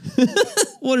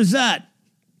 what is that?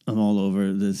 I'm all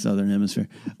over the Southern Hemisphere.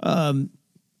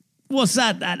 What's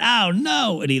that? Oh,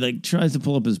 no. And he like tries to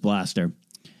pull up his blaster,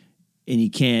 and he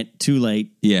can't. Too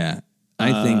late. Yeah.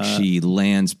 I think she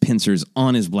lands pincers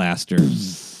on his blaster,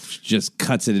 just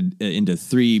cuts it into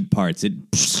 3 parts. It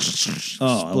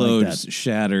explodes, like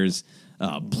shatters,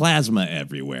 plasma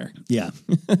everywhere. Yeah.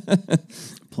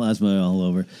 Plasma all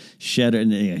over. Shatter.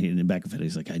 And in the back of it,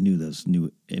 he's like, I knew those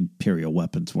new Imperial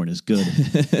weapons weren't as good.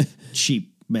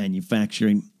 Cheap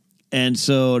manufacturing. And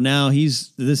so now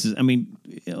that's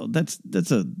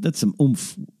some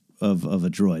oomph of a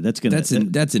droid. That's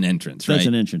an entrance, right? That's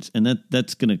an entrance. And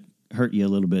that's going to hurt you a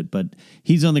little bit, but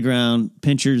he's on the ground.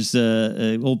 Pinchers,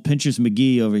 old Pinchers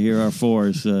McGee over here, R4,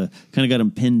 is kind of got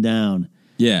him pinned down.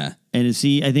 Yeah. And I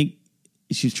think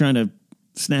she's trying to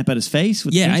snap at his face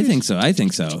with Pinchers? I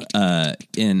think so.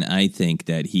 And I think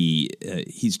that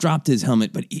he's dropped his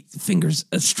helmet, but he fingers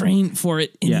a strain for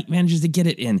it, and he manages to get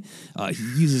it in.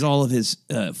 He uses all of his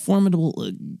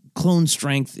formidable clone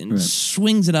strength and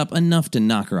swings it up enough to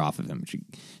knock her off of him.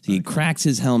 He cracks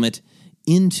his helmet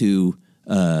into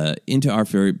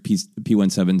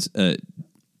R4-P17's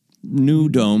new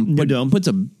dome. Puts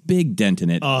a big dent in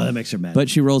it. Oh, that makes her mad. But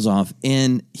she rolls off,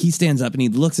 and he stands up, and he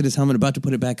looks at his helmet, about to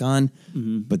put it back on,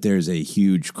 but there's a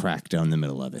huge crack down the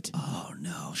middle of it. Oh,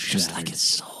 no. Just like his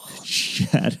soul.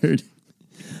 Shattered.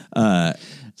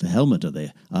 The helmet of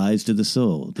the eyes to the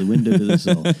soul, the window to the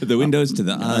soul. The windows to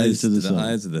the eyes to the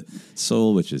eyes of the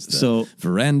soul, which is the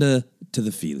veranda to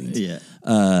the feelings. Yeah.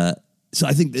 So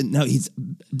I think that now he's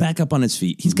back up on his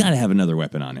feet. He's got to have another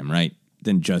weapon on him, right?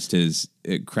 Than just his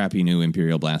crappy new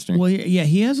Imperial blaster. Well, yeah,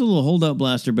 he has a little holdout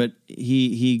blaster, but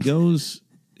he goes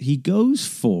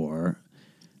for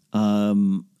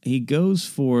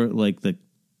like the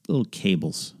little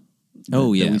cables.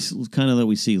 That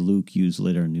we see Luke use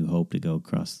later in New Hope to go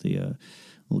across the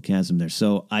little chasm there.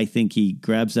 So I think he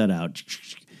grabs that out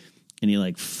and he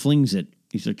like flings it.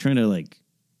 He's like trying to like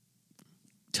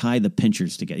tie the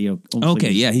pinchers together. He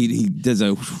does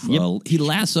he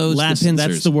lassos the pincers.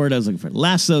 That's the word I was looking for.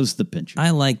 Lassos the pinchers.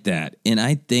 I like that, and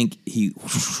I think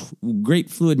great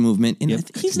fluid movement. And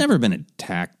he's never been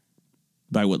attacked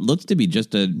by what looks to be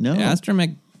just a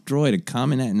astromech droid, a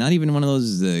common, not even one of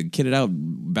those kitted out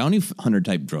bounty hunter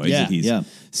type droids that he's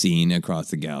seen across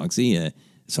the galaxy.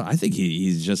 So I think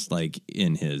he's just like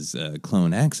in his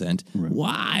clone accent. Right.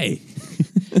 Why?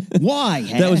 Why?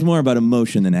 That was more about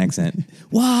emotion than accent.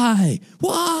 Why?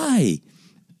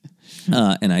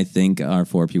 And I think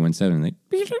R4-P17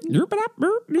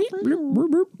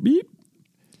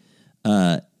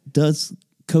 does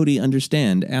Cody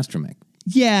understand astromech?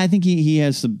 Yeah, I think he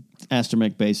has some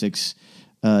astromech basics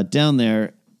down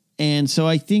there. And so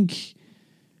I think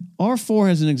R4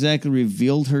 hasn't exactly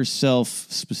revealed herself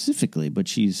specifically, but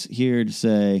she's here to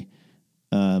say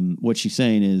what she's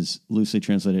saying is, loosely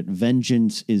translated,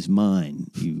 vengeance is mine,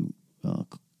 you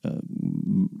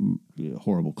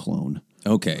horrible clone.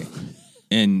 Okay.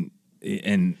 And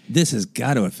this has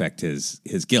got to affect his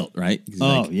guilt, right?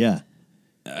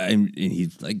 And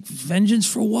he's like,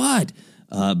 vengeance for what?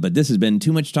 But this has been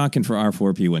too much talking for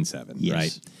R4-P17,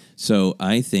 right? So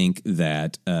I think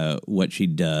that what she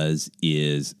does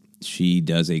is she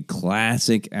does a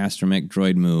classic astromech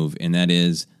droid move, and that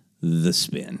is the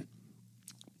spin.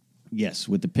 Yes,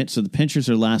 with the pinchers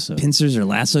are lassoed. Pincers are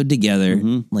lassoed together,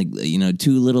 like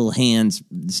 2 little hands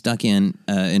stuck in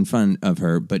front of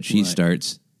her, but she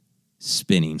starts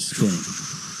spinning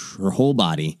her whole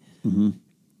body.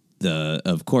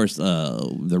 Of course,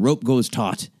 the rope goes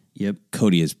taut. Yep,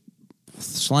 Cody is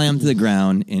slammed to the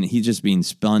ground, and he's just being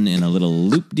spun in a little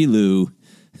loop-de-loo.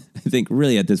 I think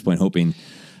really at this point hoping.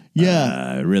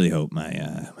 I really hope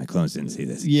my clones didn't see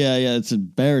this. Yeah, it's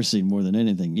embarrassing more than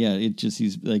anything. Yeah,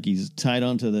 he's tied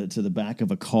onto the back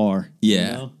of a car.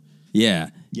 Yeah, yeah.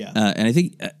 And I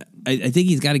think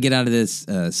he's got to get out of this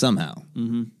somehow.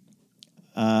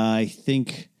 I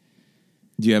think.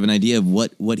 Do you have an idea of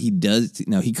what he does?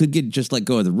 Now, he could just let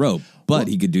go of the rope, but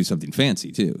he could do something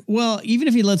fancy, too. Well, even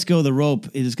if he lets go of the rope,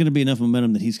 there's going to be enough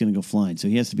momentum that he's going to go flying. So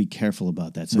he has to be careful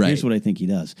about that. So here's what I think he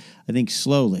does. I think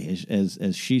slowly,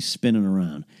 as she's spinning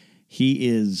around, He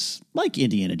is like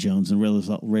Indiana Jones and Raiders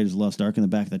of the Lost Ark in the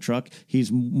back of the truck.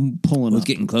 He's pulling up. It's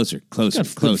getting closer. He's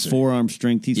got closer. Forearm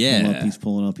strength. He's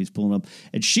pulling up.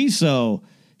 And she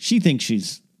thinks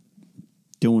she's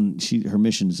doing, her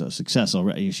mission's a success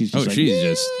already. She's just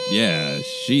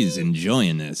she's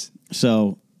enjoying this.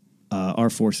 So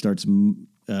R4 starts,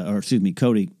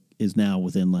 Cody is now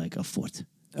within like a foot.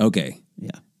 Okay.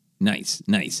 Yeah. Nice.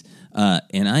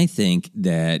 And I think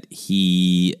that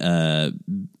he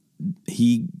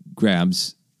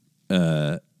grabs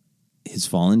his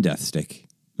fallen death stick,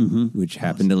 which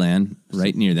happened to land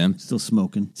right near them. Still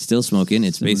smoking.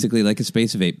 It's basically like a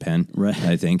space vape pen, right?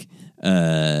 I think.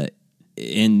 And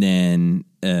then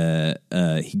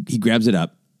he grabs it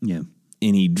up, and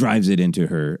he drives it into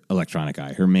her electronic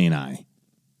eye, her main eye.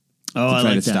 Oh, to I try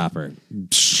like to that. stop her.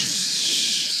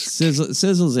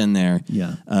 Sizzles in there,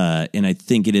 and I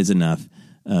think it is enough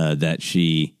that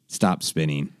she stops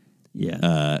spinning.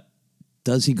 Yeah.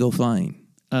 Does he go flying?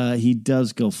 He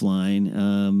does go flying.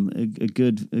 A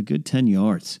good 10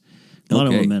 yards. A lot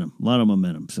of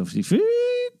momentum. So if he,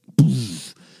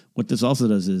 what this also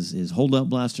does is hold up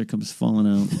blaster comes falling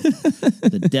out.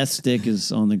 The death stick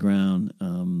is on the ground.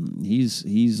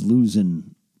 He's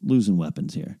losing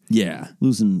weapons here. Yeah,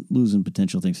 losing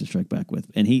potential things to strike back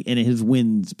with, and his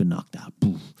wind's been knocked out.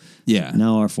 Yeah.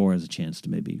 Now R4 has a chance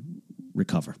to maybe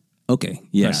recover. Okay,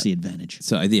 yeah. Press the advantage.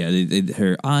 So,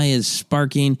 her eye is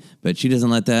sparking, but she doesn't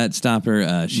let that stop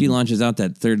her. She launches out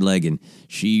that third leg, and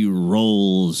she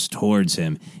rolls towards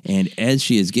him. And as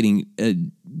she is getting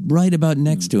right about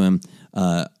next to him,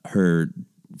 her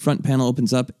front panel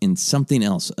opens up, and something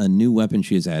else, a new weapon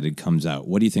she has added, comes out.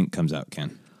 What do you think comes out,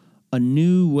 Ken? A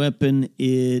new weapon,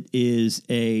 it is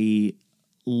a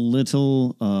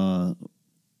little,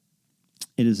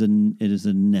 it is a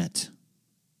net.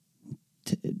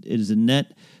 It is a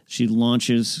net. She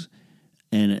launches,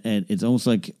 and it's almost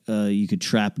like you could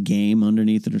trap game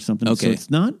underneath it or something. Okay. So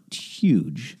it's not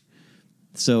huge.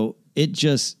 So it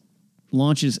just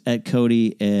launches at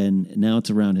Cody, and now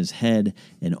it's around his head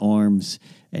and arms,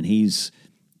 and he's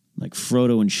like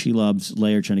Frodo and Shelob's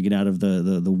lair trying to get out of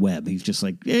the web. He's just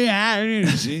like,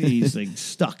 he's like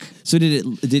stuck. So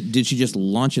did she just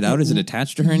launch it out? Is it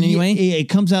attached to her in any way? It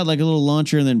comes out like a little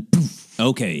launcher, and then poof.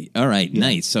 Okay, all right,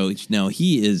 nice. So now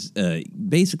he is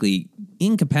basically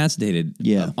incapacitated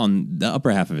on the upper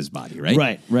half of his body,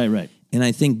 right? Right. And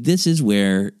I think this is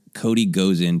where Cody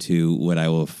goes into what I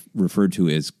will refer to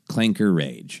as clanker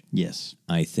rage. Yes.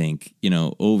 I think,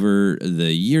 over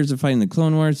the years of fighting the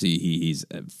Clone Wars, he's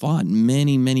fought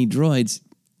many, many droids.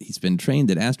 He's been trained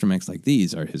that astromechs like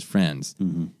these are his friends.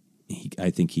 Mm-hmm. I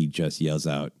think he just yells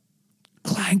out,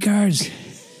 "Clankers!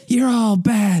 You're all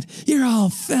bad. You're all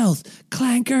filth.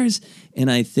 Clankers."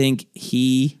 And I think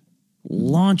he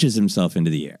launches himself into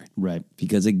the air. Right.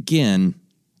 Because, again,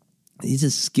 he's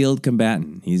a skilled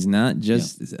combatant. He's not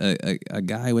just a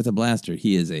guy with a blaster.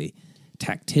 He is a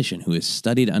tactician who has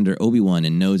studied under Obi-Wan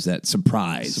and knows that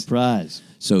surprise.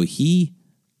 So he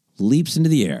leaps into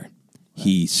the air. Right.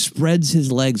 He spreads his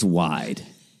legs wide.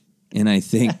 And I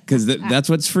think, because that's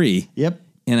what's free. Yep.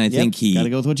 And I think he... Got to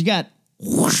go with what you got.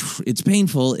 Whoosh, it's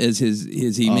painful as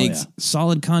he makes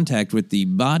solid contact with the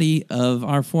body of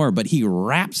R4, but he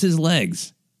wraps his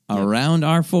legs around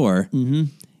R4,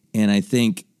 and I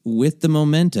think with the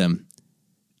momentum,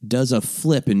 does a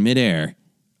flip in midair,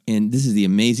 and this is the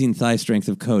amazing thigh strength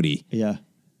of Cody,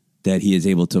 that he is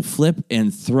able to flip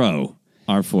and throw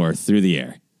R4 through the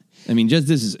air. I mean, just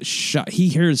this is a shot. He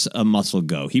hears a muscle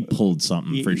go. He pulled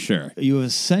something for sure. You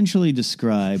essentially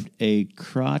described a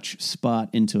crotch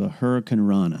spot into a Hurricane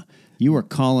Rana. You were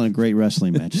calling a great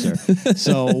wrestling match, sir.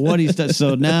 So what he's done.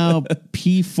 So now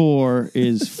P4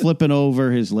 is flipping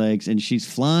over his legs, and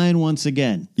she's flying once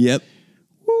again. Yep.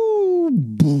 Woo!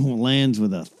 Boom! Lands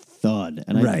with a thud,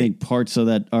 and I think parts of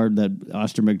that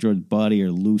astromech droid's body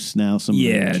are loose now. Some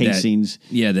casings.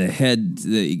 The head,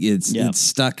 it's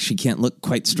stuck. She can't look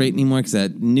quite straight anymore because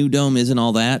that new dome isn't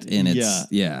all that, and it's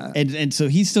and so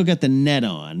he's still got the net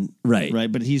on,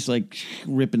 right, but he's like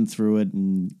ripping through it,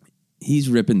 and he's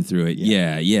ripping through it.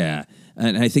 Yeah.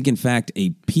 And I think, in fact, a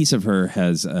piece of her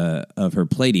of her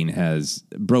plating has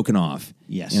broken off.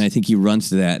 Yes. And I think he runs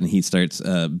to that and he starts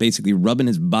basically rubbing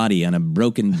his body on a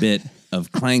broken bit of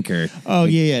clanker. Oh,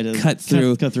 Cut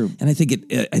through. Cut through. And I think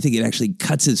it actually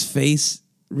cuts his face.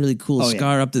 Really cool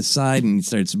scar up the side, and he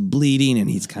starts bleeding, and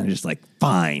he's kind of just like,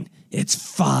 fine. It's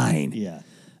fine. Yeah.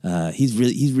 He's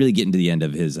really getting to the end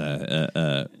of his.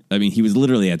 I mean, he was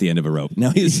literally at the end of a rope. Now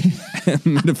he's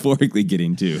metaphorically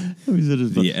getting to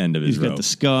the end of his rope. He's got the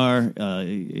scar.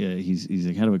 He's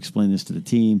like, how to explain this to the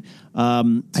team?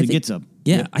 So he gets up.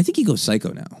 Yeah, I think he goes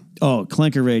psycho now. Oh,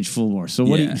 Clanker Rage full bore. So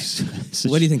what? Yeah.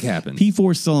 What do you think happened?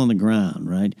 P4 still on the ground,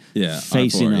 right? Yeah,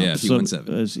 facing R4, up. yeah,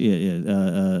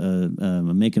 P17.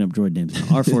 I'm making up droid names now.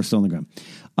 R4 still on the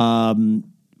ground.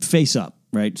 Face up,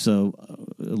 right? So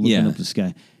looking up the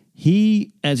sky.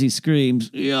 He, as he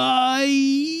screams, runs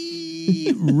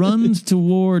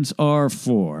towards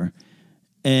R4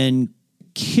 and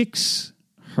kicks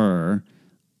her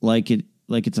like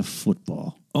it's a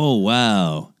football. Oh,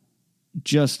 wow.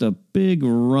 Just a big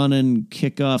running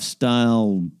kickoff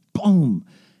style boom.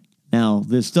 Now,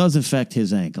 this does affect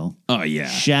his ankle. Oh, yeah.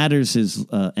 Shatters his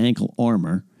ankle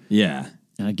armor. Yeah.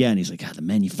 And again, he's like, God, the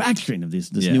manufacturing of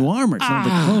this new armor. It's not the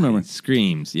clone armor.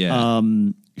 Screams, yeah.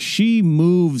 She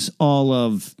moves all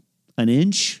of an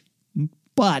inch,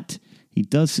 but he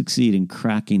does succeed in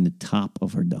cracking the top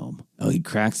of her dome. Oh, he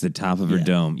cracks the top of her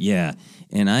dome. Yeah.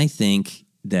 And I think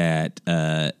that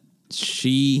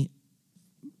she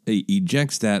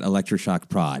ejects that electroshock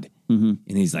prod. And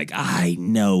he's like, I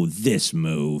know this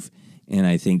move. And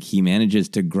I think he manages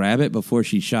to grab it before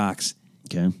she shocks.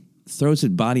 Okay. Throws his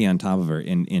body on top of her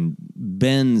and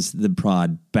bends the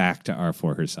prod back to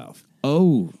R4 herself.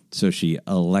 Oh. So she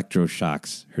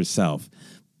electroshocks herself.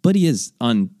 But he is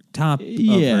on top of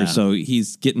her, so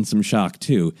he's getting some shock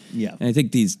too. Yeah. And I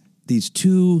think these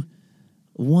two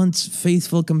once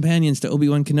faithful companions to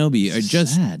Obi-Wan Kenobi are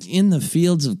just in the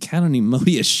fields of Kalani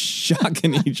Modia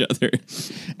shocking each other.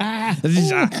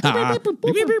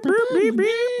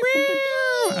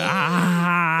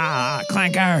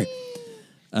 Clanker!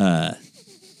 I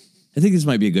think this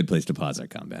might be a good place to pause our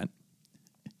combat.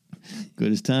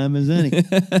 Good as time as any.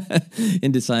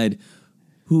 And decide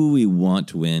who we want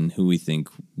to win, who we think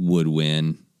would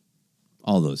win,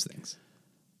 all those things.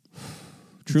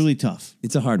 Truly tough.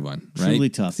 It's a hard one, right? Truly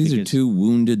tough. These are two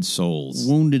wounded souls.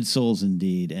 Wounded souls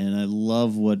indeed. And I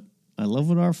love what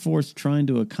R4's trying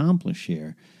to accomplish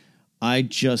here. I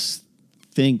just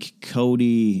think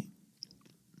Cody,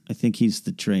 I think he's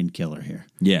the trained killer here.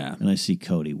 Yeah. And I see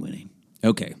Cody winning.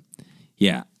 Okay.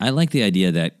 Yeah. I like the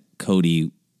idea that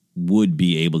Cody would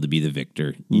be able to be the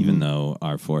victor, even though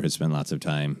R4 has spent lots of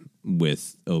time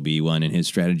with Obi-Wan and his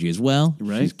strategy as well.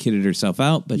 Right. She's kitted herself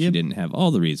out, but she didn't have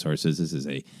all the resources. This is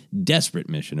a desperate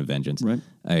mission of vengeance. Right.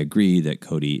 I agree that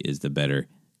Cody is the better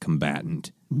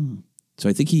combatant. So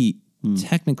I think he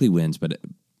technically wins, but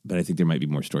I think there might be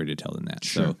more story to tell than that.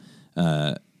 Sure.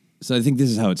 So I think this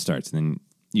is how it starts, and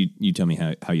then you tell me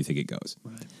how you think it goes.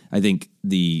 Right. I think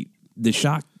the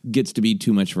shock gets to be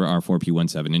too much for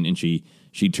R4P17, and she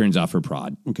turns off her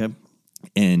prod. Okay.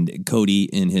 And Cody,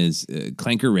 in his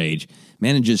Clanker Rage,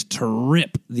 manages to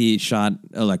rip the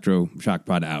electroshock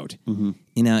prod out. And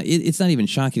now it's not even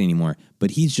shocking anymore,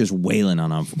 but he's just wailing on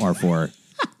R4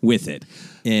 with it.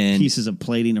 And pieces of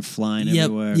plating are flying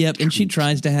everywhere. Yep, and she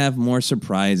tries to have more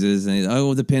surprises. And,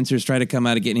 the pincers try to come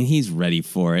out again, and he's ready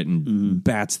for it and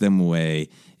bats them away.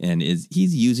 And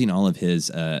he's using all of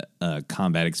his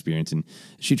combat experience. And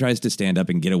she tries to stand up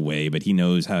and get away, but he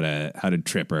knows how to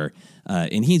trip her.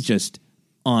 And he's just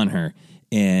on her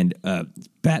and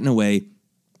batting away.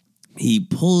 He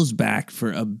pulls back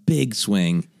for a big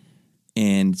swing,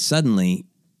 and suddenly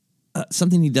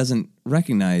something he doesn't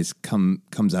recognize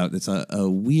comes out. It's a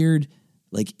weird,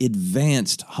 like,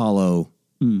 advanced hollow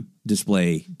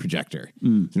display projector.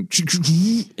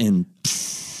 And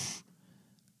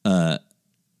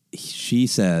she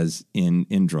says in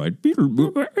Droid,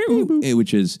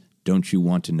 which is, don't you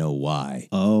want to know why?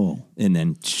 Oh. And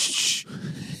then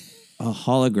a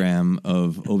hologram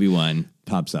of Obi-Wan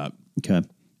pops up. Okay.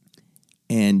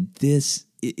 And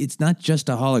it's not just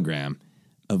a hologram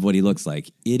of what he looks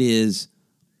like. It is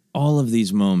all of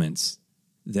these moments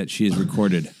that she has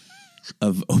recorded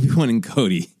of Obi-Wan and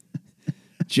Cody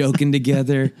joking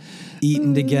together,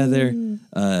 eating together,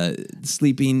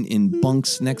 sleeping in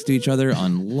bunks next to each other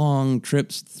on long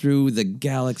trips through the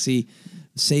galaxy,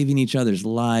 saving each other's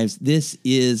lives. This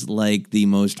is like the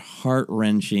most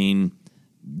heart-wrenching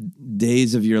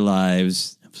days of your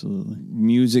lives. Absolutely.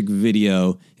 Music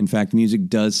video. In fact, music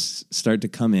does start to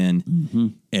come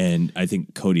in, and I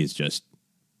think Cody is just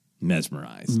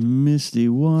mesmerized. Misty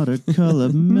watercolor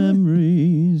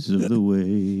memories of the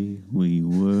way we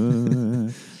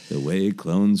were. The way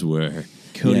clones were.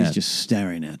 Cody's just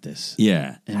staring at this.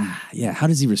 Yeah. And how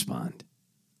does he respond?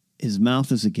 His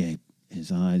mouth is agape. His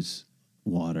eyes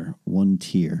water. One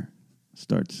tear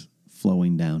starts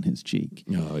flowing down his cheek.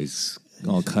 Oh, he's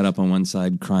all cut up on one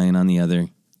side, crying on the other.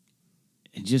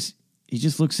 He just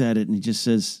looks at it and he just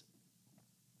says,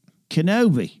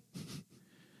 Kenobi,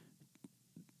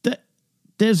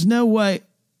 there's no way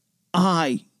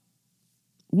I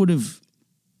would have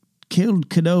killed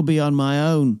Kenobi on my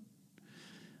own.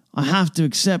 I have to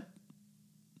accept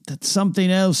that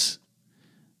something else,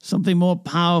 something more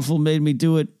powerful made me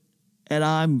do it, and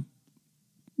I'm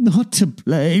not to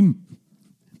blame.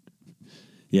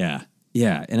 Yeah,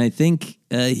 yeah, and I think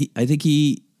he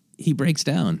breaks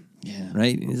down. Yeah,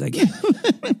 right. And he's like,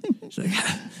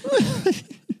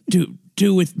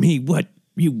 do with me what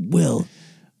you will,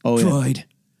 droid. Yeah.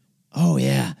 Oh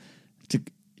yeah,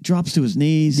 drops to his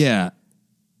knees. Yeah,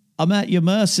 I'm at your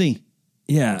mercy.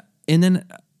 Yeah, and then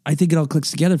I think it all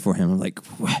clicks together for him. I'm like,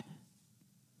 what?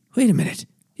 Wait a minute.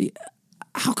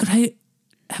 How could I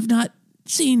have not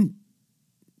seen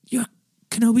your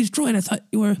Kenobi's droid? I thought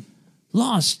you were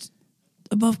lost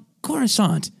above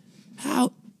Coruscant.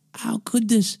 How could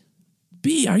this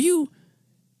be? Are you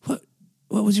what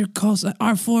was your call sign?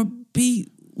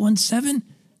 R4B17?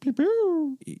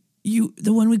 You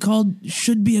the one we called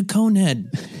should be a conehead.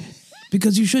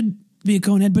 Because you should be a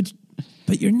conehead,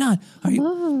 but you're not. Are you?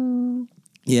 Whoa.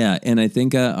 Yeah, and I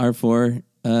think R4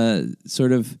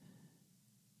 sort of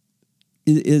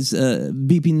is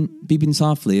beeping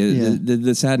softly.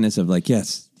 The sadness of like,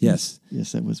 yes,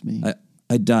 that was me.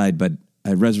 I died, but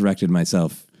I resurrected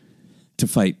myself to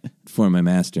fight for my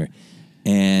master.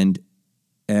 And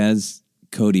as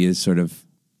Cody is sort of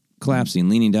collapsing,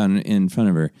 leaning down in front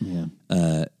of her,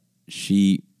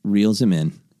 she reels him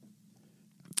in.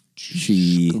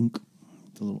 She the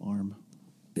little arm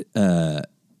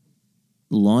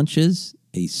launches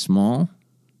a small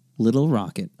little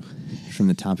rocket from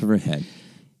the top of her head.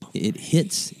 It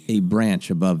hits a branch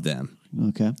above them.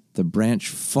 Okay. The branch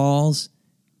falls,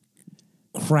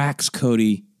 cracks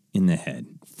Cody in the head.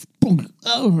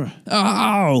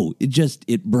 Oh!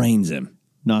 It brains him.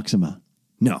 Knocks him out.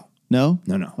 No. No?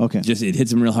 No. Okay. Just it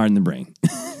hits him real hard in the brain.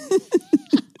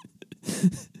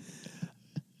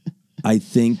 I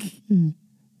think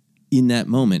in that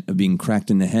moment of being cracked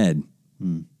in the head,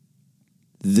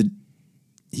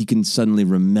 he can suddenly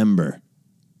remember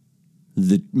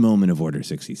the moment of Order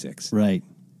 66. Right.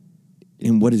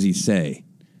 And what does he say?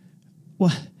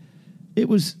 Well, it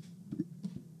was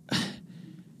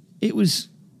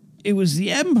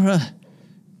the Emperor.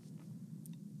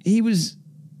 He was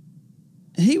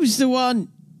the one.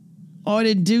 I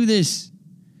didn't do this.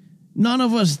 None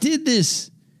of us did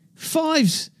this.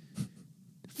 Fives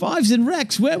and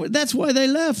Rex. That's why they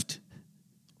left.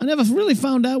 I never really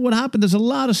found out what happened. There's a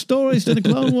lot of stories to the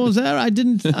Clone Wars there. I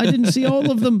didn't see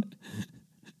all of them.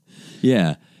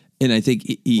 Yeah, and I think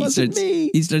he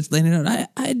starts laying it out.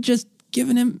 I had just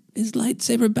given him his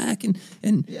lightsaber back, and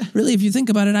really, if you think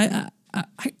about it, I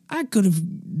could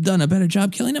have done a better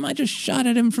job killing him. I just shot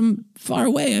at him from far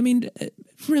away. I mean,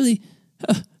 really,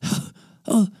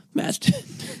 Master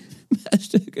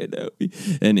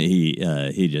Kenobi, and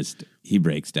he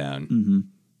breaks down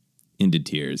into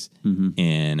tears,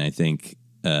 and I think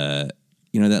that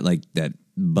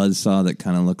buzzsaw that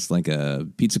kind of looks like a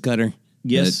pizza cutter.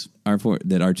 Yes, that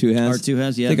R2 has. R2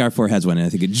 has, yeah. I think R4 has one, and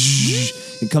I think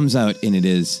it comes out, and it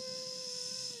is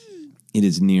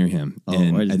near him. Oh,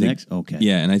 and right, his I think, neck? Okay.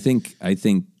 Yeah, and I think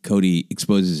Cody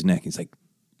exposes his neck. He's like,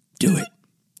 "Do it,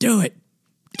 do it,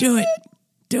 do it,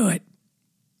 do it."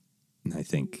 And I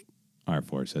think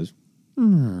R4 says,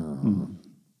 and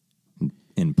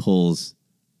pulls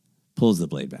the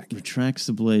blade back. Retracts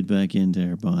the blade back into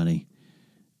her body.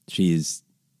 She's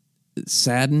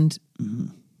saddened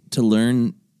to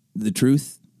learn the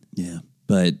truth. Yeah.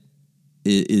 But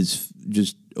it is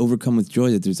just overcome with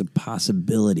joy that there's a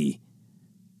possibility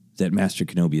that Master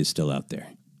Kenobi is still out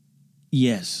there.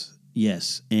 Yes.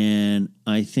 And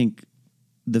I think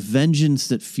the vengeance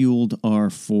that fueled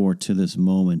R4 to this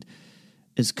moment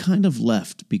is kind of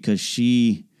left because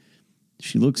she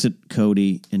looks at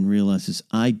Cody and realizes,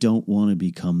 I don't want to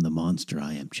become the monster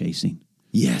I am chasing.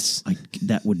 Yes.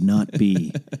 That would not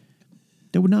be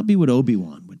what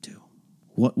Obi-Wan would do.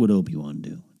 What would Obi-Wan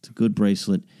do? It's a good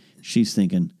bracelet. She's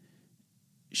thinking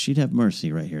she'd have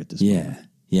mercy right here at this moment.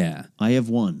 Yeah. I have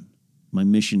won. My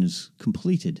mission is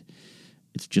completed.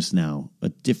 It's just now a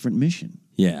different mission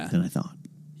than I thought.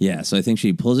 Yeah, so I think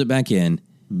she pulls it back in,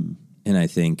 and I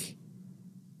think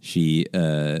she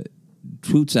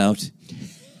twoots out.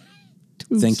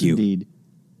 Thank you. Indeed.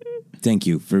 Thank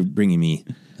you for bringing me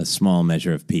a small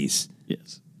measure of peace.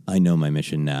 Yes. I know my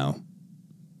mission now.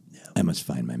 Yeah. I must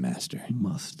find my master.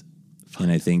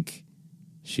 And I think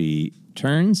she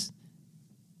turns,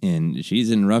 and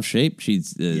she's in rough shape.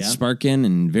 She's sparking,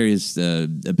 and various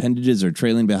appendages are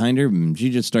trailing behind her. And she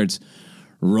just starts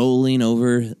rolling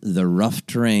over the rough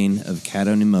terrain of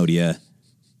Cato Neimoidia,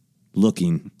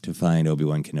 looking to find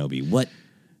Obi-Wan Kenobi. What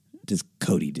does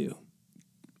Cody do?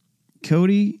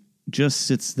 Cody just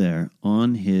sits there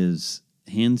on his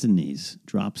hands and knees,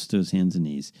 drops to his hands and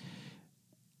knees,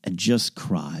 and just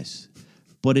cries.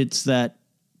 But it's that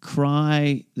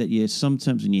cry that you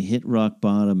sometimes when you hit rock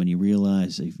bottom and you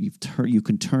realize you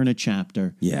can turn a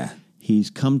chapter. Yeah. He's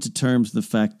come to terms with the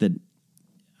fact that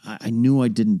I knew I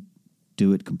didn't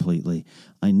do it completely.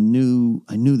 I knew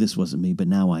this wasn't me, but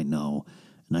now I know.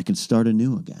 And I can start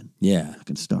anew again. Yeah. I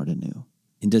can start anew.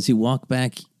 And does he walk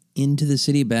back into the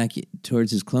city, back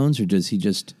towards his clones, or does he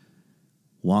just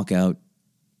walk out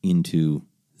into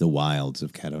the wilds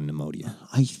of Cato Neimoidia?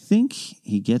 I think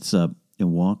he gets up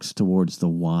and walks towards the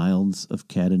wilds of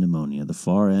Cato Neimoidia, the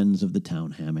far ends of the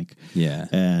town hammock. Yeah.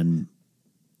 And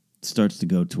starts to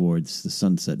go towards the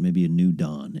sunset, maybe a new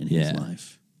dawn in his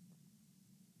life.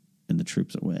 And the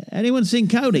troops are away. Anyone seen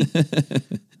Cody?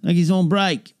 Like he's on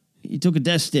break. He took a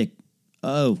death stick.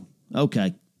 Oh,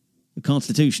 okay. The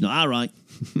Constitutional. All right.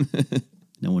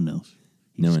 No one knows.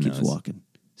 He just keeps walking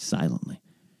silently,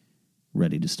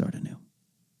 ready to start anew.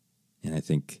 And I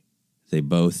think they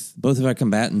both of our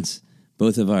combatants,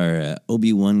 both of our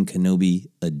Obi-Wan Kenobi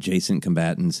adjacent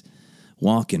combatants,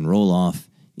 walk and roll off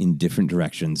in different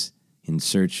directions in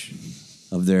search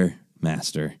of their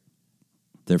master,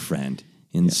 their friend,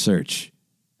 in search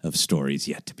of stories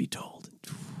yet to be told.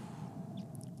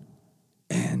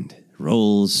 And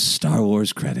rolls Star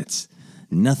Wars credits.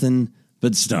 Nothing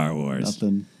but Star Wars.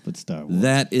 Nothing but Star Wars.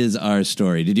 That is our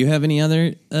story. Did you have any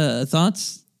other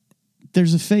thoughts?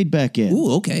 There's a fade back in.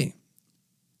 Ooh, okay.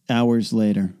 Hours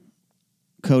later,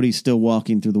 Cody's still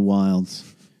walking through the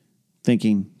wilds,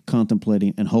 thinking,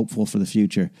 contemplating, and hopeful for the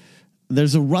future.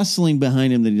 There's a rustling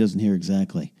behind him that he doesn't hear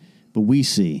exactly. But we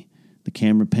see the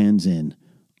camera pans in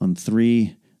on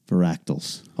 3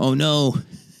 Varactyls. Oh, no.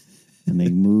 And they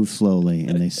move slowly,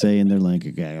 and they say in their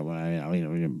language,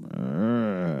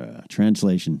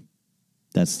 translation,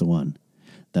 that's the one.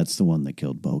 That's the one that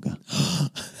killed Boga.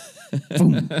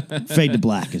 Boom. Fade to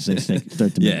black as they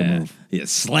start to make a move. Yeah,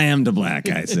 slam to black,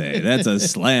 I say. That's a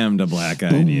slam to black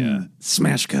idea.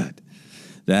 Smash cut.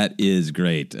 That is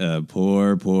great.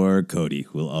 Poor Cody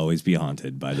will always be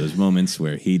haunted by those moments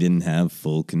where he didn't have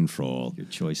full control. Your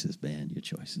choices, man. Your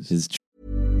choices.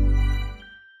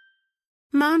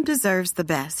 Mom deserves the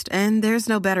best, and there's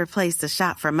no better place to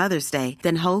shop for Mother's Day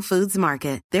than Whole Foods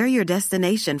Market. They're your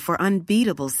destination for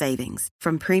unbeatable savings,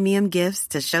 from premium gifts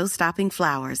to show-stopping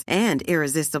flowers and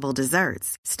irresistible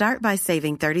desserts. Start by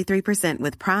saving 33%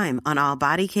 with Prime on all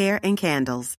body care and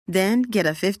candles. Then get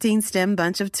a 15-stem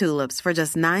bunch of tulips for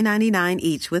just $9.99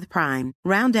 each with Prime.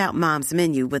 Round out Mom's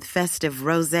menu with festive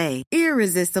rosé,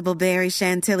 irresistible berry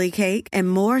chantilly cake,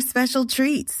 and more special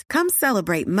treats. Come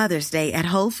celebrate Mother's Day at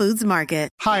Whole Foods Market.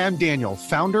 Hi, I'm Daniel,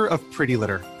 founder of Pretty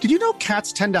Litter. Did you know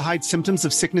cats tend to hide symptoms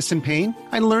of sickness and pain?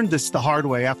 I learned this the hard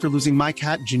way after losing my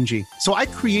cat, Gingy. So I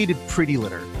created Pretty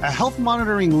Litter, a health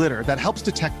monitoring litter that helps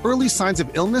detect early signs of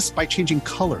illness by changing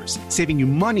colors, saving you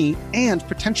money and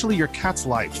potentially your cat's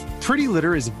life. Pretty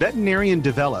Litter is veterinarian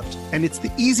developed, and it's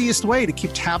the easiest way to keep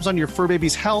tabs on your fur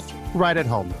baby's health right at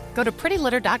home. Go to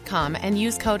prettylitter.com and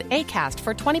use code ACAST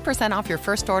for 20% off your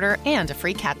first order and a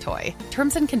free cat toy.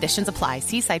 Terms and conditions apply.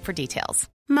 See site for details.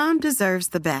 Mom deserves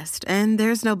the best, and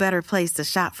there's no better place to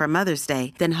shop for Mother's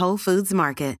Day than Whole Foods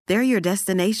Market. They're your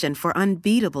destination for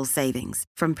unbeatable savings,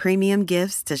 from premium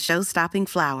gifts to show-stopping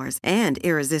flowers and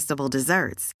irresistible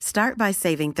desserts. Start by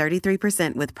saving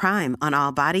 33% with Prime on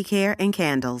all body care and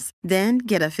candles. Then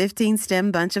get a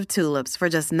 15-stem bunch of tulips for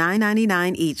just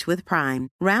 $9.99 each with Prime.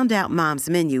 Round out Mom's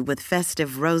menu with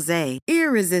festive rosé,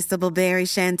 irresistible berry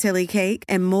chantilly cake,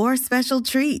 and more special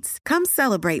treats. Come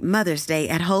celebrate Mother's Day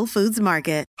at Whole Foods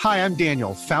Market. Hi, I'm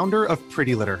Daniel, founder of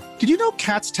Pretty Litter. Did you know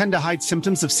cats tend to hide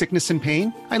symptoms of sickness and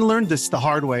pain? I learned this the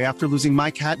hard way after losing my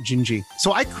cat, Gingy.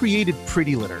 So I created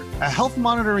Pretty Litter, a health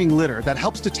monitoring litter that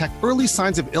helps detect early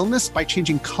signs of illness by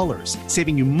changing colors,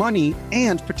 saving you money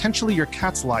and potentially your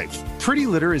cat's life. Pretty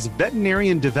Litter is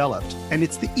veterinarian developed, and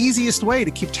it's the easiest way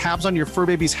to keep tabs on your fur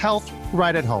baby's health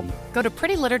right at home. Go to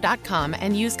prettylitter.com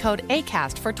and use code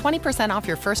ACAST for 20% off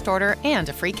your first order and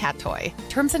a free cat toy.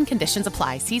 Terms and conditions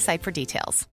apply. See site for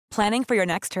details. Planning for your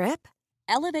next trip?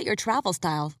 Elevate your travel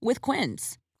style with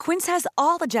Quince. Quince has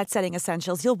all the jet-setting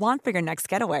essentials you'll want for your next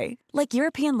getaway, like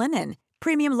European linen,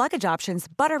 premium luggage options,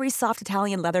 buttery soft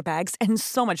Italian leather bags, and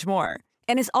so much more.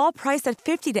 And is all priced at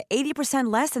 50 to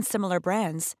 80% less than similar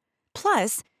brands.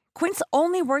 Plus, Quince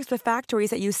only works with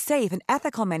factories that use safe and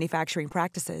ethical manufacturing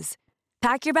practices.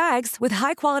 Pack your bags with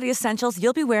high-quality essentials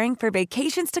you'll be wearing for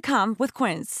vacations to come with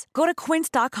Quince. Go to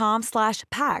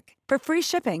quince.com/pack for free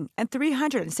shipping and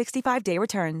 365-day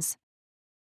returns.